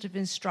some sort of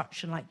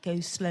instruction, like go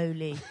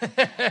slowly.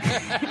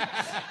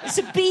 It's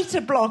a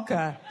beta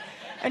blocker.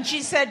 And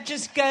she said,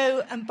 just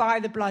go and buy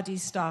the bloody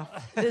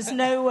stuff. There's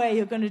no way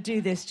you're going to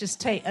do this.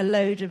 Just take a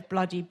load of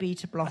bloody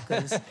beta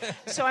blockers.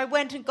 So I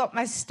went and got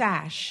my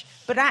stash.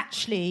 But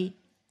actually,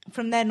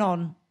 from then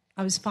on,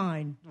 I was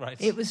fine.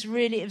 Right. It was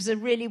a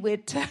really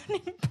weird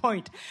turning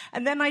point.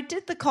 And then I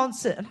did the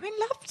concert, and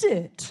I loved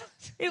it.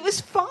 It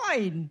was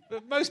fine.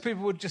 But most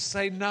people would just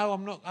say, no,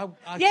 I'm not,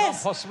 I Yes,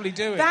 can't possibly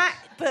do it.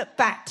 But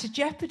back to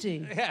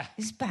Jeopardy. Yeah.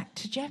 It's back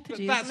to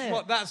Jeopardy, But isn't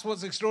it? that's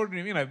what's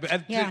extraordinary,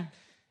 Yeah.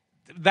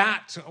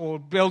 That or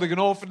building an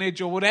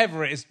orphanage or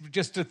whatever it is,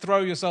 just to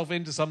throw yourself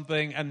into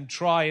something and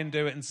try and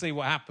do it and see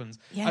what happens.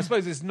 Yeah. I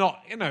suppose it's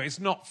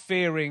not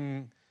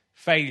fearing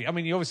failure. I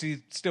mean, you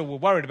obviously still were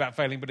worried about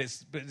failing, but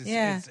it's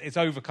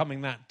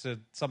overcoming that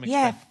to some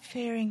extent. Yeah,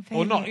 fearing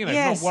failure. Or not,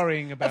 Yes. not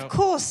worrying about. Of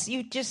course,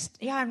 you just.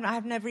 Yeah,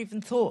 I've never even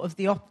thought of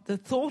the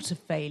thought of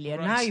failure.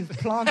 Right. Now you've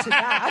planted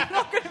that. I'm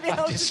not going to be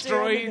able to do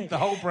destroyed anything. the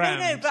whole brand.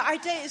 No, but I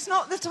don't. It's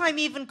not that I'm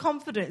even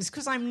confident. It's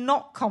because I'm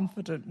not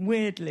confident.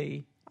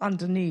 Weirdly,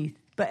 underneath.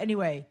 But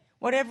anyway,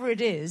 whatever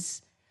it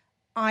is,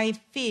 I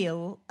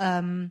feel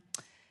that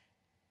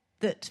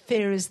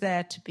fear is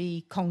there to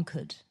be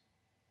conquered.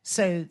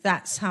 So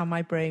that's how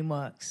my brain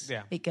works.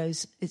 Yeah. It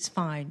goes, it's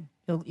fine.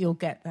 You'll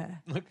get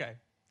there. Okay.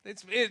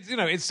 It's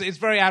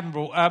very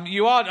admirable.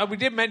 We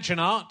did mention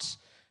art.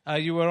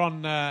 You were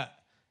on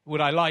Would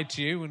I Lie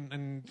to You?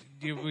 And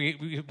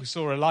we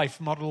saw a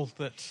life model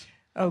that...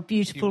 Oh,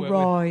 beautiful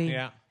Roy.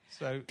 Yeah.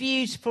 So.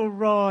 Beautiful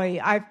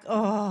Roy.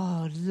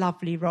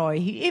 Lovely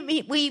Roy.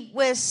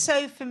 We're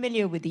so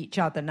familiar with each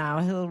other now.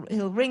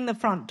 He'll ring the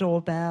front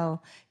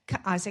doorbell.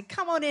 I say,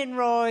 come on in,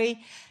 Roy.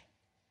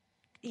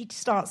 He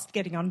starts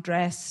getting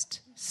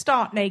undressed,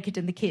 start naked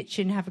in the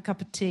kitchen, have a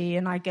cup of tea,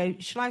 and I go,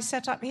 shall I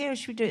set up here or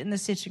should we do it in the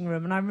sitting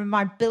room? And I remember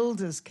my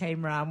builders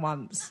came round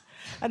once,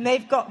 and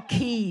they've got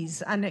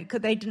keys, and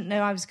they didn't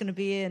know I was going to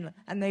be in,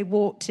 and they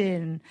walked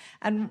in,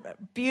 and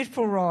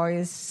beautiful Roy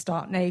is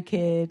start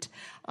naked.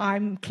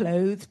 I'm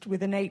clothed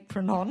with an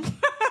apron on,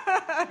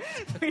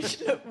 which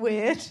looked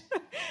weird,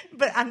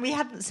 and we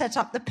hadn't set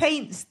up the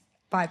paints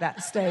by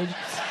that stage.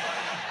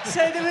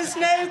 So there was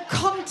no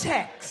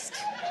context.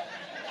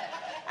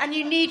 And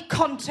you need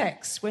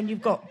context when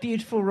you've got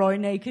beautiful Roy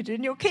naked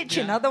in your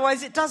kitchen. Yeah.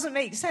 Otherwise, it doesn't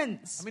make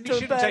sense. I mean, he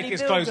shouldn't take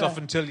his clothes off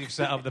until you've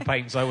set up the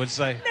paints, I would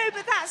say. No,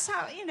 but that's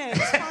how,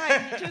 it's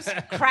fine. It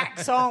just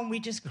cracks on. We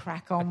just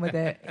crack on with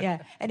it.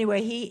 Yeah.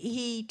 Anyway,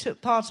 he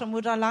took part on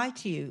Would I Lie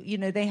to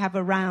You? They have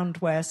a round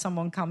where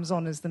someone comes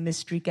on as the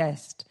mystery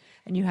guest.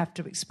 And you have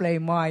to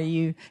explain why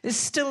you... It's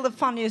still the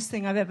funniest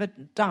thing I've ever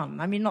done.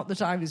 I mean, not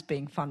that I was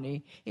being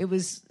funny. It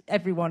was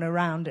everyone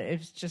around it. It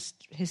was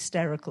just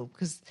hysterical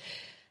because...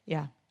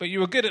 Yeah. But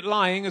you were good at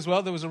lying as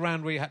well. There was a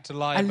round where you had to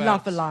lie about... I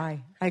love a lie.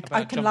 I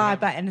can lie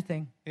about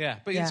anything. Yeah,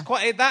 but it's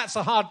that's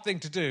a hard thing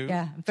to do.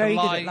 Yeah, I'm very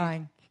good at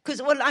lying.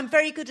 Because, I'm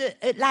very good at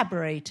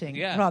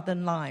elaborating rather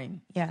than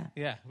lying. Yeah.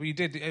 Yeah, well, you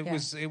did. It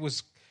was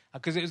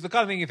because it was the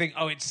kind of thing you think,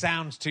 oh, it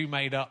sounds too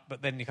made up,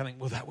 but then you kind of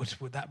think, well,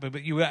 would that be?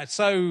 But you were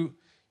so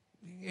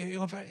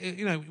You're very,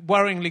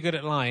 worryingly good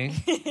at lying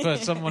for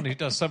someone who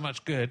does so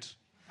much good.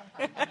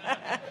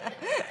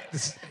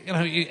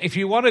 If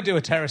you want to do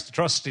a terrorist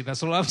atrocity,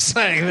 that's all I'm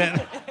saying.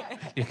 Then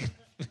you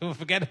can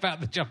forget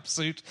about the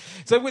jumpsuit.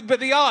 But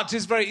the art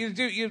is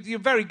you're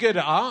very good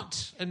at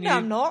art. And no,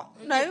 I'm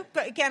not. No,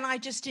 but again, I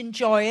just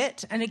enjoy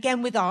it. And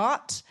again, with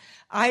art,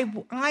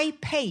 I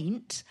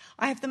paint.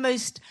 I have the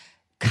most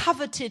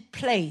coveted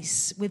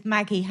place with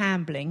Maggie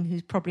Hambling,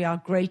 who's probably our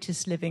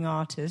greatest living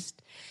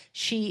artist.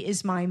 She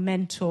is my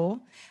mentor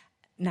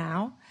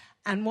now.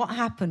 And what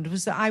happened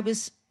was that I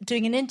was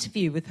doing an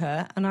interview with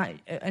her,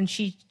 and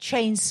she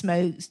chain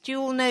smokes. Do you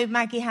all know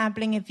Maggie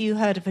Hambling? Have you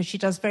heard of her? She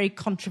does very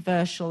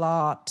controversial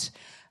art,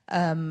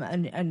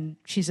 and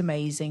she's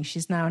amazing.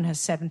 She's now in her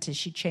 70s.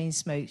 She chain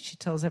smokes. She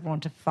tells everyone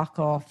to fuck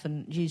off,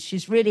 and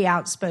she's really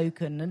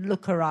outspoken. And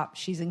look her up.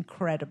 She's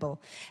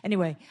incredible.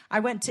 Anyway, I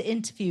went to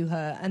interview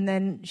her, and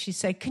then she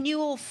said, "Can you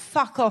all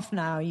fuck off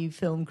now, you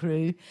film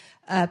crew?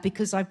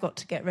 Because I've got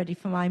to get ready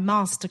for my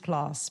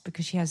masterclass,"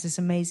 because she has this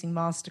amazing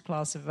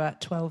masterclass of about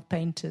 12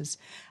 painters.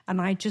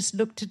 And I just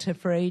looked at her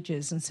for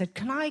ages and said,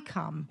 "Can I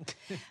come?"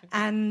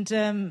 And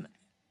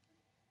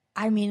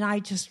I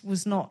just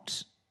was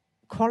not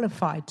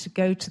qualified to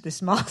go to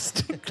this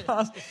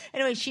masterclass.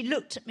 Anyway, she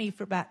looked at me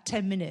for about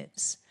 10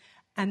 minutes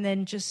and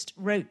then just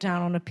wrote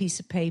down on a piece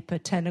of paper,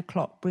 10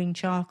 o'clock, bring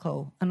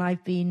charcoal. And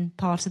I've been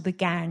part of the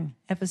gang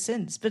ever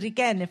since. But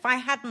again, if I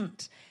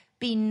hadn't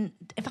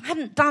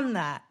done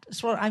that,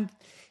 it's what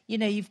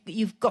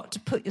you've got to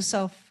put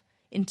yourself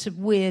into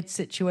weird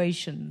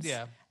situations,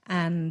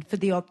 and for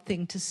the odd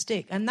thing to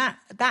stick. And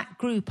that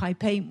group I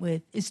paint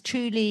with is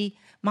truly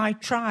my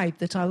tribe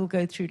that I will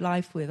go through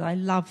life with. I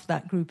love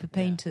that group of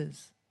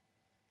painters.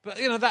 But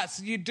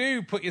you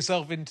do put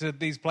yourself into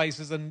these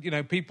places, and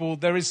people.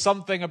 There is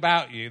something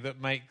about you that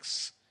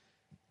makes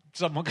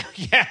someone go,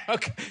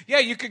 yeah,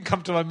 you can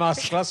come to my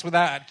masterclass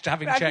without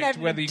having checked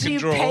whether you can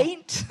draw.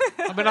 Paint?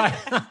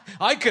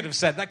 I could have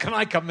said that. Can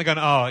I come? They're going,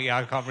 oh yeah,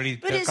 I can't really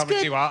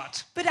do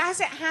art. But as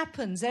it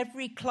happens,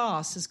 every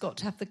class has got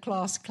to have the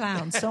class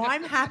clown. So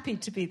I'm happy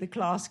to be the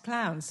class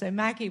clown. So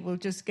Maggie will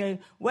just go,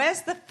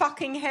 "Where's the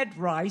fucking head,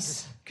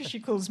 Rice?" Because she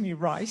calls me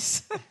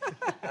Rice.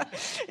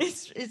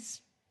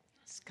 It's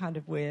kind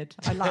of weird.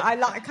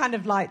 I kind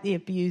of like the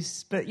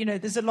abuse, but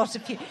there's a lot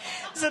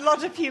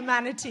of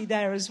humanity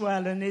there as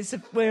well, and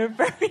we're a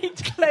very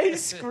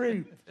close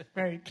group.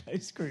 Very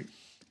close group.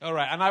 All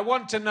right, and I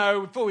want to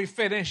know, before we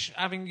finish,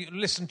 having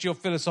listened to your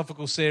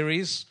philosophical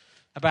series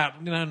about,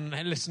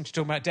 and listened to you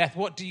talking about death,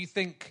 what do you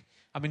think?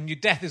 I mean, your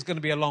death is going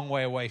to be a long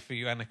way away for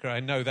you, Anneka. I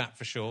know that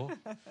for sure.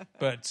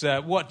 But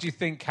what do you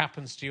think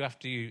happens to you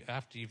after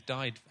you've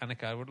died,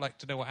 Anneka? I would like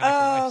to know what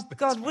Anneka writes. Oh,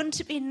 God, wouldn't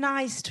it be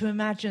nice to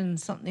imagine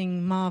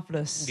something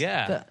marvellous?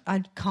 Yeah. But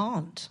I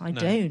can't. I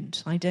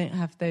don't. I don't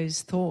have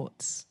those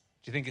thoughts.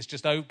 Do you think it's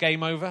just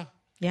game over?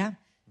 Yeah.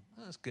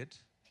 That's good.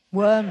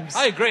 Worms.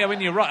 I agree. I mean,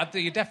 you're right.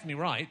 You're definitely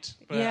right.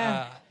 But,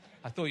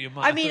 I thought you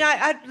might.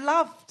 I'd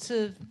love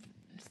to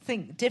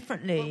think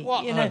differently.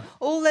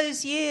 All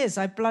those years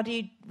I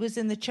bloody was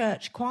in the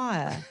church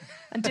choir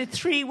and did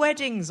 3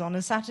 weddings on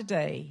a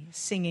Saturday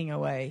singing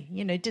away.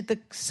 Did the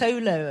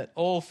solo.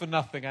 All for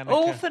nothing, Anneka.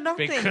 All for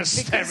nothing.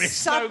 Because there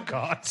is no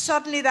God.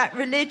 Suddenly that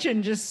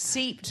religion just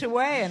seeped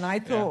away, and I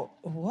thought,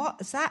 what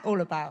is that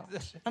all about?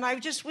 And I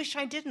just wish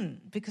I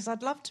didn't, because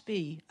I'd love to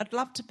be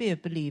a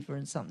believer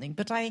in something.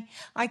 But I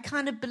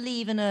kind of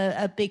believe in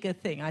a bigger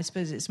thing. I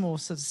suppose it's more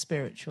sort of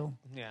spiritual.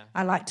 Yeah.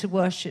 I like to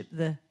worship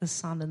the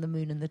sun and the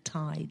moon and the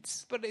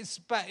tides. But it's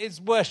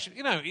worship.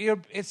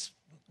 It's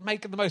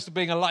making the most of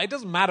being alive. It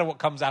doesn't matter what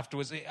comes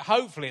afterwards.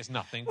 Hopefully it's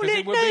nothing, because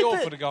it would be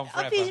awful to go on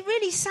forever. I'd be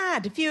really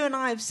sad if you and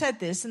I have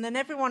said this, and then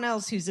everyone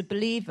else who's a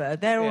believer,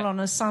 they're all on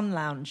a sun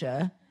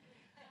lounger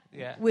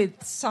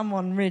with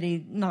someone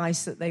really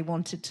nice that they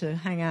wanted to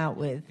hang out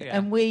with. Yeah.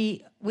 And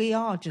we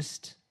are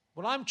just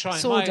I'm trying.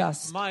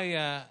 Sawdust.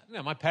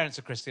 My parents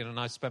are Christian, and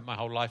I spent my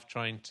whole life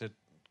trying to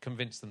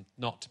convince them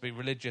not to be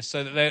religious,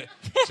 so that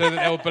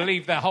they'll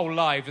believe their whole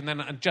life,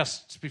 and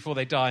just before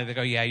they die, they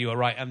go, "Yeah, you are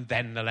right," and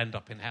then they'll end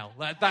up in hell.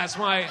 That's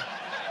my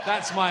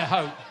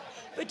hope.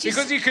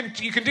 Because you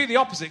can do the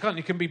opposite, can't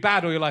you? You can be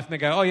bad all your life, and they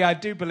go, "Oh yeah, I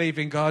do believe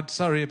in God.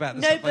 Sorry about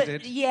the stuff I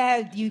did."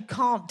 You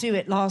can't do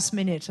it last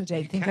minute. I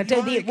don't think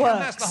it works.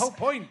 That's the whole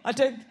point. That's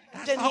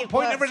the whole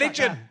point of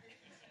religion.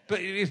 But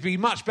it'd be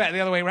much better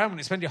the other way around, when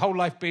you spend your whole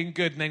life being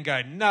good and then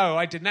going, "No,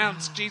 I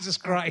denounce Jesus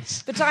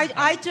Christ." But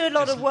I do a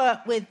lot of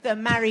work with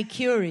Marie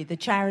Curie, the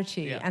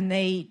charity, and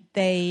they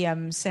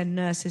send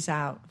nurses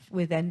out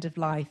with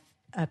end-of-life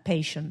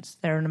patients.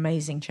 They're an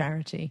amazing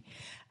charity.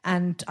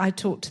 And I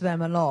talk to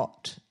them a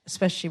lot,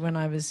 especially when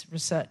I was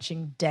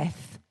researching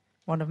death,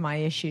 one of my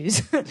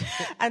issues.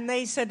 And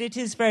they said it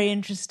is very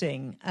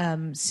interesting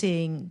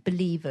seeing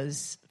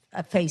believers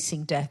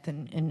facing death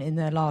in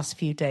their last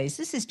few days.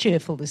 This is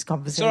cheerful, this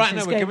conversation. It's all right,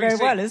 it's going very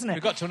well, isn't it?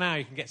 We've got to an hour,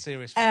 you can get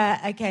serious.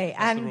 Okay,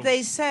 and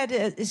they said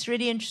it's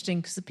really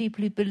interesting because the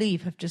people who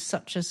believe have just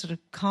such a sort of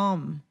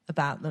calm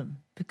about them,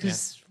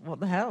 because what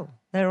the hell?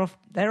 They're off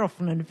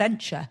on an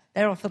adventure.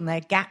 They're off on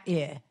their gap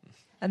year.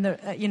 And,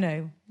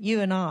 you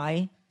and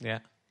I... Yeah.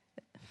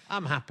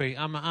 I'm happy.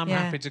 I'm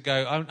happy to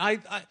go.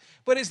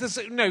 But it's this.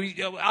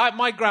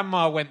 My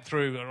grandma went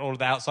through all of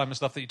the Alzheimer's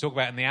stuff that you talk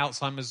about in the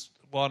Alzheimer's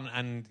one,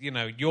 and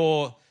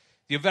you're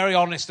very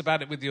honest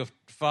about it with your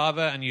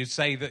father, and you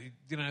say that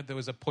there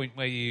was a point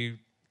where you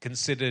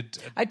considered.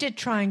 I did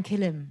try and kill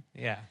him.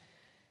 Yeah.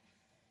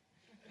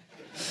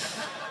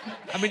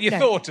 I mean, you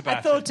thought about it.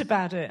 I thought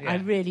about it. Yeah. I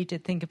really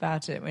did think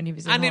about it when he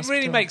was in hospital. And it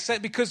really makes sense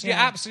because you're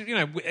absolutely,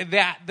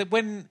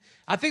 when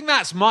I think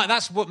if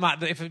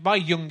my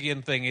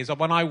Jungian thing is,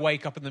 when I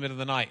wake up in the middle of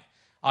the night,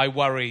 I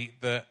worry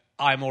that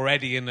I'm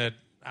already in a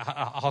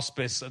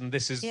hospice and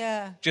this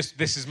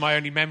is my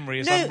only memory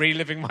as I'm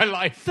reliving my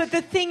life. But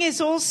the thing is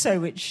also,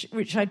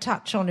 which I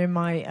touch on in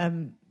my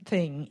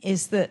thing,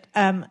 is that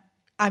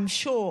I'm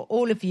sure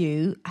all of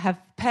you have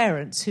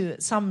parents who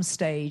at some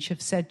stage have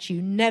said to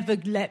you, never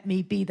let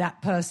me be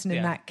that person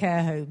in that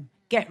care home.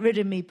 Get rid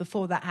of me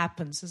before that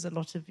happens. There's a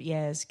lot of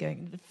years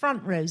going. The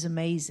front row's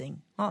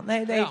amazing, aren't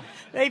they?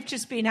 They've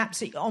just been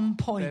absolutely on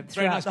point.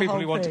 They're very nice people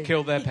who want to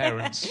kill their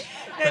parents.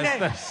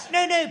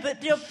 No,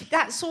 but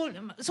that's all.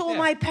 It's all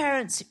my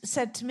parents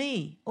said to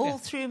me all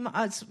through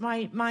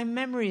my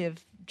memory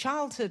of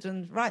childhood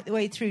and right the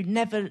way through.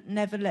 Never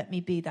let me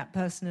be that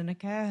person in a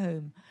care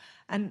home.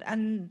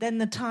 And then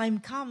the time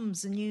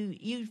comes and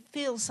you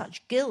feel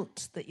such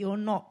guilt that you're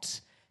not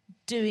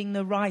doing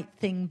the right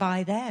thing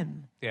by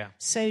them. Yeah.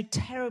 So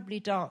terribly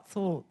dark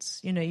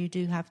thoughts, you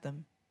do have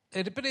them.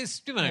 But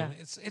it's,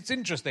 it's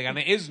interesting and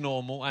it is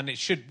normal and it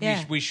should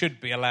we should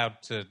be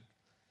allowed to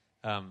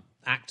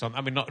act on.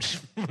 I mean,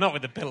 not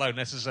with a pillow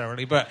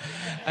necessarily, but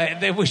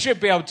we should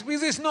be able to.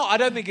 Because it's not. I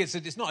don't think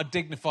it's not a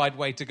dignified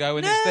way to go,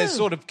 and there's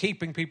sort of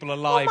keeping people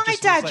alive. Well, my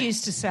dad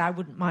used to say, "I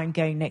wouldn't mind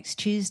going next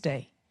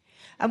Tuesday."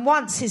 And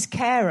once his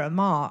carer,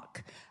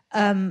 Mark,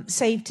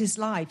 saved his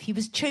life. He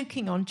was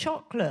choking on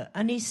chocolate.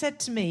 And he said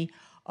to me,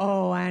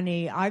 "Oh,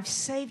 Annie, I've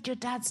saved your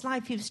dad's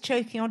life. He was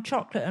choking on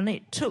chocolate." And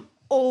it took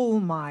all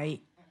my,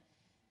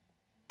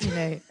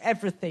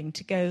 everything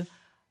to go,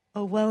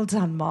 "Oh, well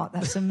done, Mark.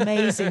 That's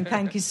amazing.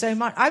 Thank you so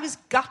much." I was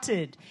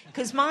gutted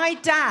because my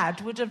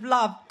dad would have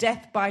loved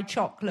death by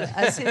chocolate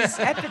as his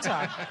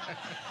epitaph.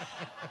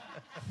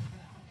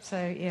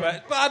 So,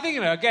 yeah. But I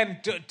think, again,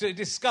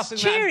 discussing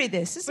cheery that...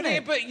 this, isn't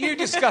it? But you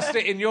discussed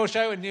it in your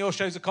show, and your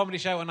show's a comedy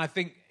show, and I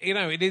think,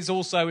 it is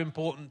also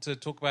important to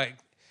talk about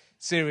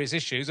serious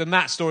issues, and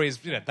that story is,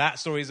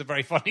 a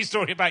very funny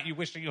story about you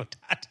wishing your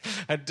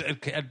dad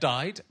had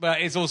died,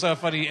 but it's also a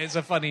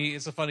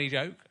funny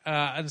joke,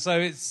 and so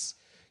it's...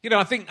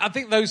 I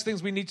think those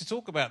things we need to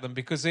talk about them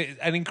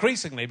and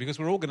increasingly because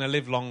we're all going to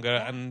live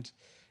longer and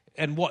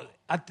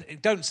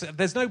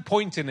there's no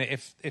point in it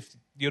if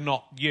you're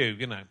not you.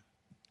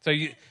 So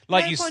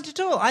no point at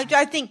all.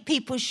 I think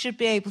people should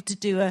be able to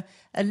do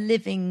a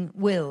living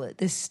will at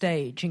this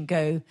stage and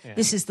go,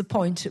 this is the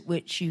point at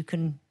which you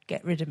can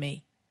get rid of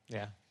me.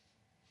 Yeah.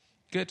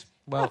 Good.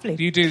 Well, lovely.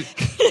 You do.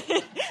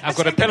 I've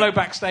got a pillow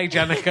backstage,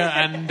 Annika,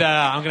 and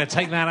I'm going to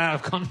take that out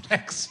of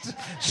context.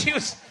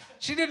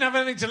 She didn't have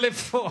anything to live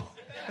for.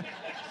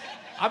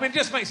 I mean, it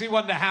just makes me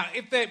wonder how,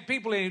 if there are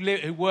people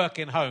who work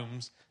in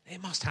homes,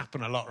 it must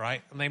happen a lot,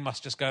 right? And they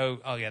must just go,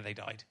 "Oh yeah, they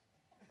died."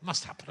 It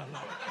must happen a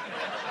lot.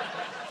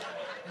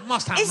 It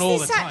must happen all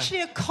the time. Is this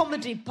actually a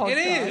comedy podcast?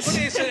 It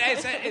is.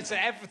 It's an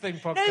everything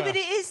podcast. No, but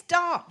it is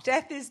dark.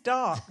 Death is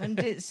dark, and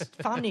it's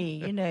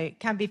funny. It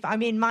can be. I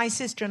mean, my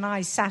sister and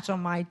I sat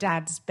on my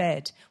dad's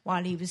bed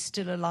while he was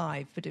still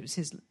alive, but it was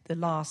the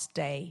last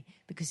day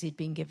because he'd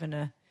been given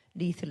a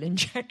lethal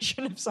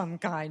injection of some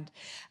kind,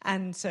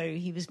 and so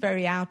he was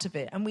very out of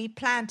it, and we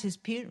planned his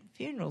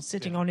funeral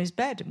sitting on his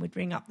bed, and we'd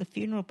ring up the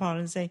funeral parlour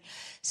and say,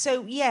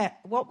 "So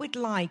what we'd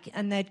like,"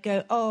 and they'd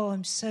go, "Oh,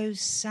 I'm so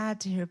sad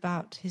to hear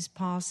about his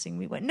passing."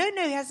 We went, no,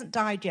 he hasn't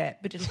died yet,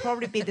 but it'll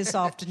probably be this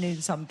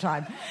afternoon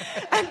sometime.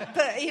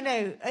 But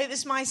it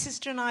was my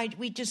sister and I,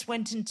 we just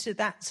went into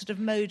that sort of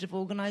mode of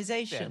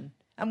organisation,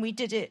 and we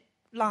did it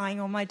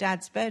lying on my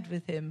dad's bed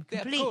with him,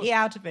 completely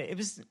out of it. It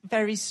was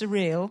very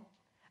surreal.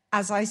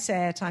 As I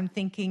say it, I'm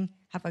thinking,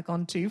 have I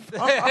gone too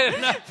far?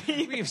 No,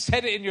 you've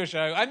said it in your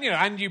show,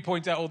 and you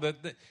point out all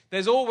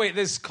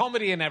there's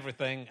comedy in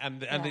everything,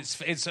 and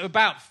it's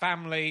about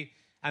family,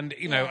 and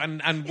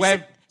and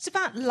where it's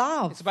about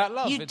love. It's about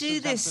love. You do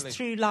this absolutely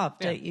through love,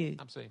 don't you?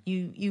 Absolutely.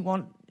 You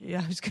want.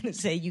 I was going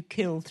to say you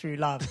kill through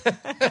love.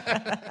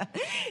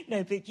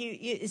 No, but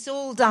it's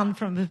all done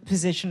from a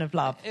position of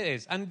love. It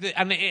is, and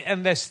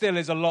there still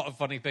is a lot of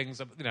funny things,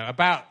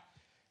 about.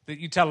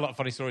 You tell a lot of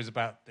funny stories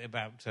about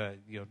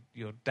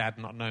your dad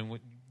not knowing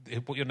what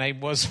your name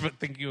was, but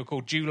thinking you were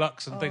called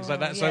Dulux and things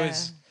like that. So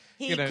it's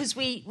because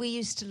we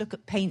used to look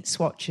at paint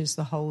swatches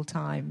the whole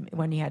time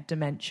when he had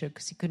dementia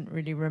because he couldn't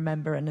really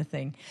remember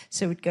anything.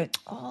 So we'd go,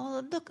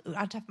 "Oh, look!"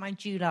 I'd have my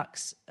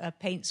Dulux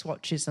paint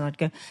swatches, and I'd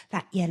go,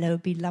 "That yellow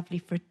would be lovely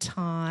for a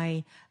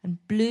tie,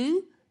 and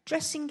blue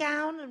dressing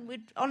gown." And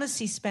we'd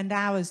honestly spend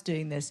hours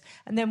doing this.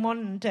 And then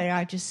one day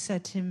I just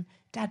said to him,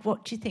 "Dad,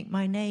 what do you think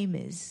my name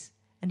is?"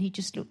 And he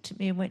just looked at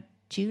me and went,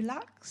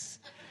 "Dulux?"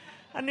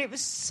 And it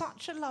was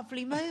such a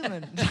lovely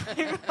moment.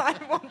 I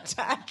want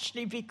to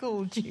actually be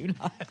called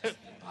Dulux.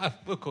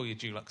 We'll call you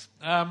Dulux.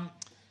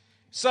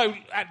 So,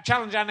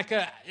 Challenge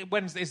Annika,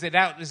 is it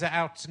out? Is it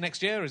out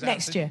next year?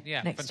 Next year.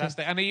 Yeah, next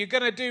fantastic. year. And are you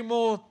going to do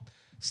more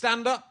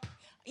stand-up?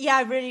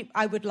 Yeah,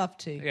 I would love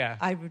to. Yeah.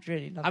 I would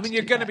really love to. I mean,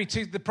 you're going to be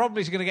the problem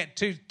is you're going to get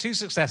too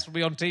successful,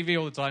 be on TV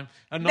all the time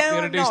and not be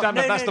able to do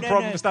stand-up. That's the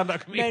problem with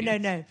stand-up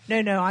comedians.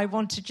 No. I'd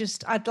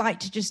like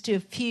to just do a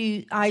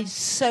few. I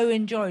so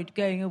enjoyed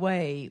going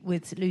away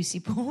with Lucy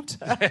Porter.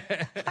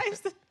 That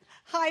was the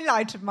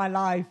highlight of my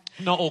life.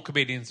 Not all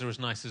comedians are as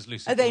nice as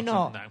Lucy Porter. Are they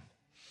not? No.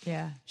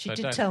 Yeah, she So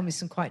did don't. tell me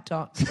some quite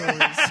dark stories.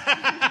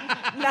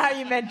 Now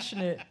you mention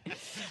it.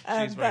 She's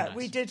very nice.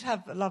 We did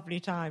have a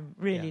lovely time,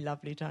 really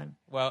lovely time.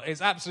 Well,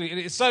 it's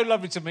so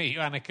lovely to meet you,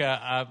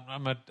 Annika.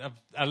 I'm a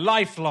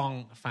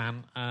lifelong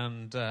fan,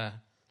 and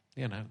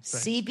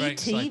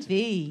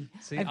CBTV.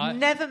 I've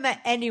never met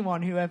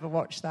anyone who ever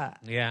watched that.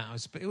 Yeah,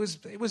 it was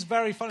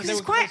very funny. It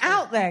was quite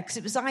out there because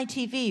it was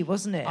ITV,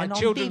 wasn't it? And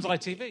children's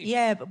ITV.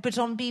 Yeah, but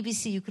on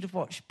BBC you could have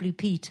watched Blue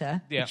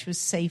Peter, Yeah. which was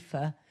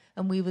safer,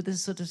 and we were the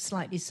sort of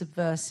slightly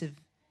subversive,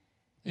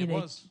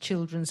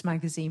 children's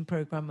magazine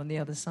programme on the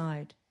other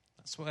side.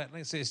 That's what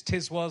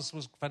Tiz was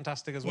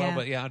fantastic as well. Yeah.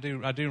 But yeah, I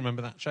do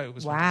remember that show. It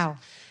was wow.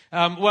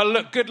 Fantastic. Well,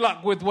 look, good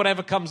luck with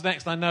whatever comes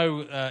next. I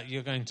know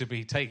you're going to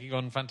be taking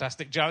on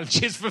fantastic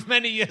challenges for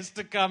many years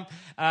to come.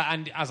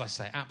 And as I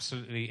say,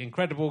 absolutely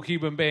incredible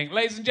human being.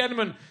 Ladies and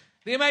gentlemen,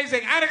 the amazing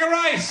Annika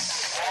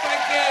Rice.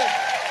 Thank you.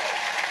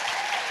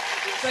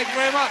 Thank you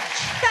very much.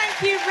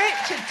 Thank you,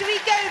 Richard. Do we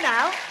go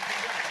now?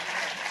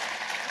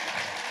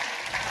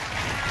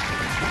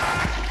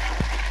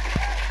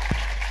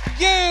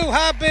 You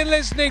have been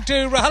listening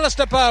to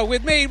RHLSTP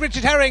with me,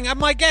 Richard Herring, and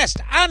my guest,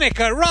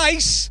 Annika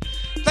Rice.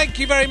 Thank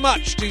you very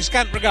much to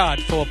Scant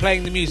Regard for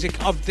playing the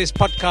music of this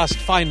podcast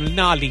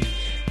finale.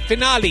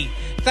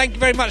 Thank you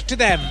very much to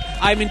them.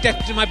 I'm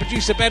indebted to my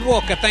producer, Ben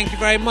Walker. Thank you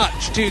very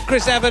much to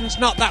Chris Evans,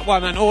 not that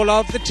one, and all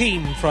of the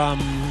team from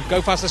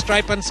Go Faster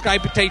Stripe and Sky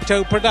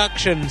Potato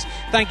Productions.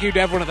 Thank you to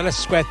everyone at the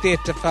Leicester Square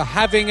Theatre for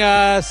having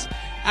us.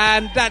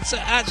 And that's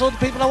all the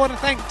people I want to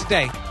thank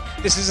today.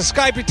 This is a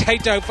Sky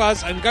Potato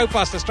Fuzz and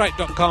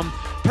GoFasterStripe.com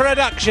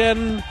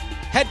production.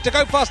 Head to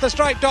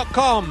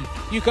GoFasterStripe.com.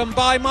 You can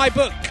buy my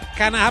book,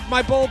 Can I Have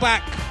My Ball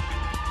Back?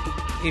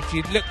 If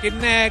you look in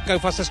there,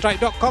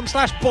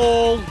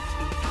 GoFasterStripe.com/ball.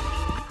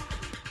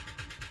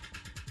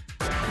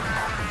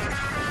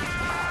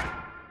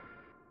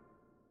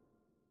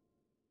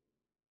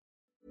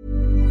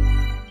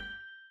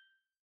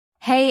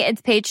 Hey,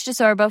 it's Paige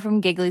DeSorbo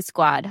from Giggly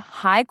Squad.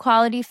 High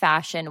quality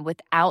fashion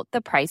without the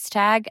price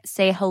tag.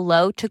 Say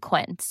hello to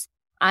Quince.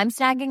 I'm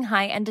snagging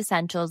high-end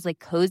essentials like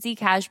cozy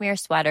cashmere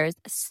sweaters,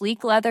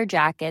 sleek leather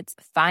jackets,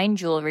 fine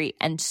jewelry,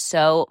 and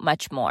so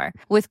much more.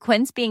 With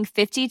Quince being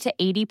 50 to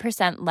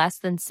 80% less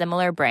than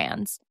similar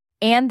brands.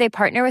 And they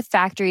partner with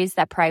factories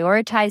that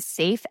prioritize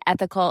safe,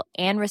 ethical,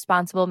 and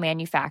responsible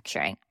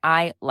manufacturing.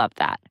 I love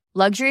that.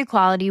 Luxury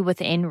quality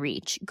within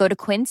reach. Go to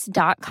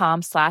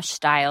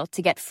quince.com/style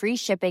to get free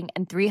shipping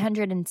and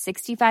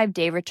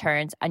 365-day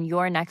returns on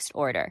your next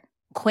order.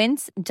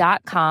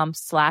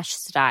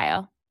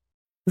 Quince.com/style.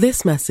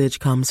 This message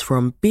comes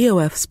from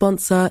BOF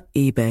sponsor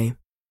eBay.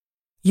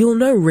 You'll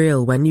know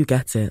real when you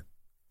get it.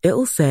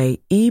 It'll say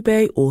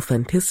eBay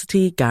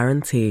Authenticity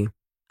Guarantee.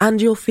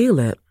 And you'll feel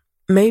it.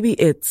 Maybe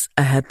it's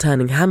a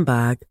head-turning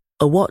handbag,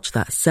 a watch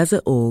that says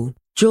it all,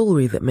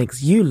 jewelry that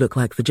makes you look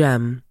like the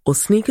gem, or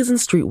sneakers and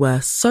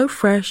streetwear so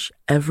fresh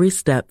every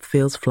step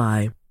feels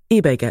fly.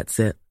 eBay gets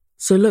it.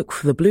 So look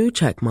for the blue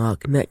check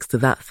mark next to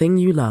that thing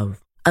you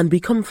love. And be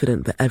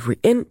confident that every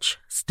inch,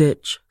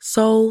 stitch,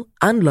 sole,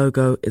 and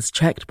logo is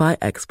checked by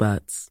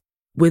experts.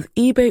 With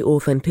eBay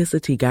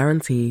Authenticity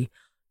Guarantee,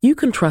 you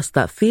can trust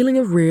that feeling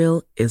of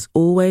real is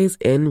always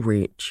in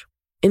reach.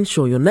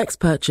 Ensure your next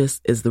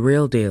purchase is the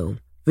real deal.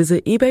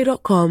 Visit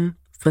eBay.com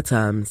for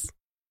terms.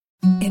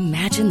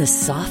 Imagine the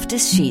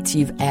softest sheets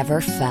you've ever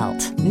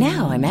felt.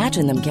 Now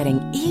imagine them getting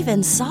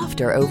even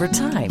softer over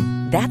time.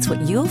 That's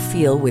what you'll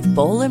feel with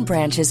Boll &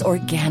 Branch's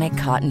organic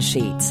cotton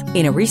sheets.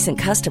 In a recent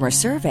customer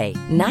survey,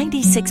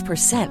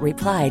 96%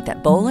 replied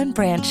that Boll &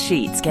 Branch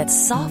sheets get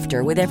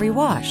softer with every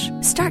wash.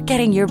 Start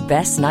getting your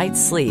best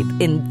night's sleep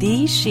in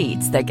these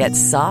sheets that get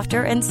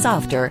softer and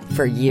softer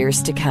for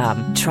years to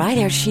come. Try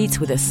their sheets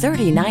with a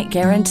 30-night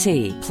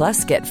guarantee.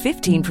 Plus, get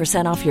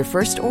 15% off your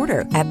first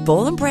order at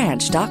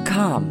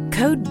BollandBranch.com.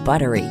 Code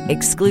BUTTERY.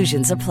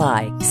 Exclusions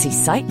apply. See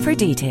site for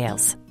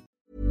details.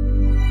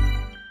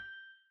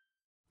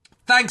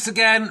 Thanks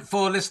again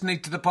for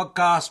listening to the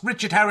podcast.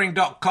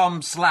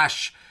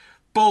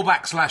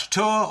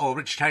 richardherring.com/ballback/tour or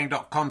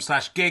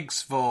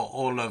richardherring.com/gigs for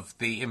all of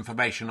the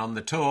information on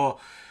the tour.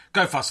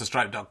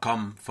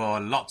 GoFasterStripe.com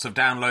for lots of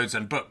downloads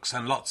and books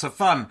and lots of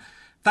fun.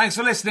 Thanks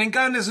for listening.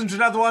 Go and listen to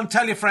another one.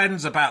 Tell your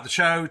friends about the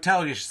show.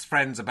 Tell your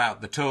friends about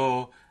the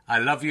tour. I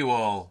love you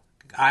all.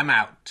 I'm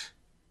out.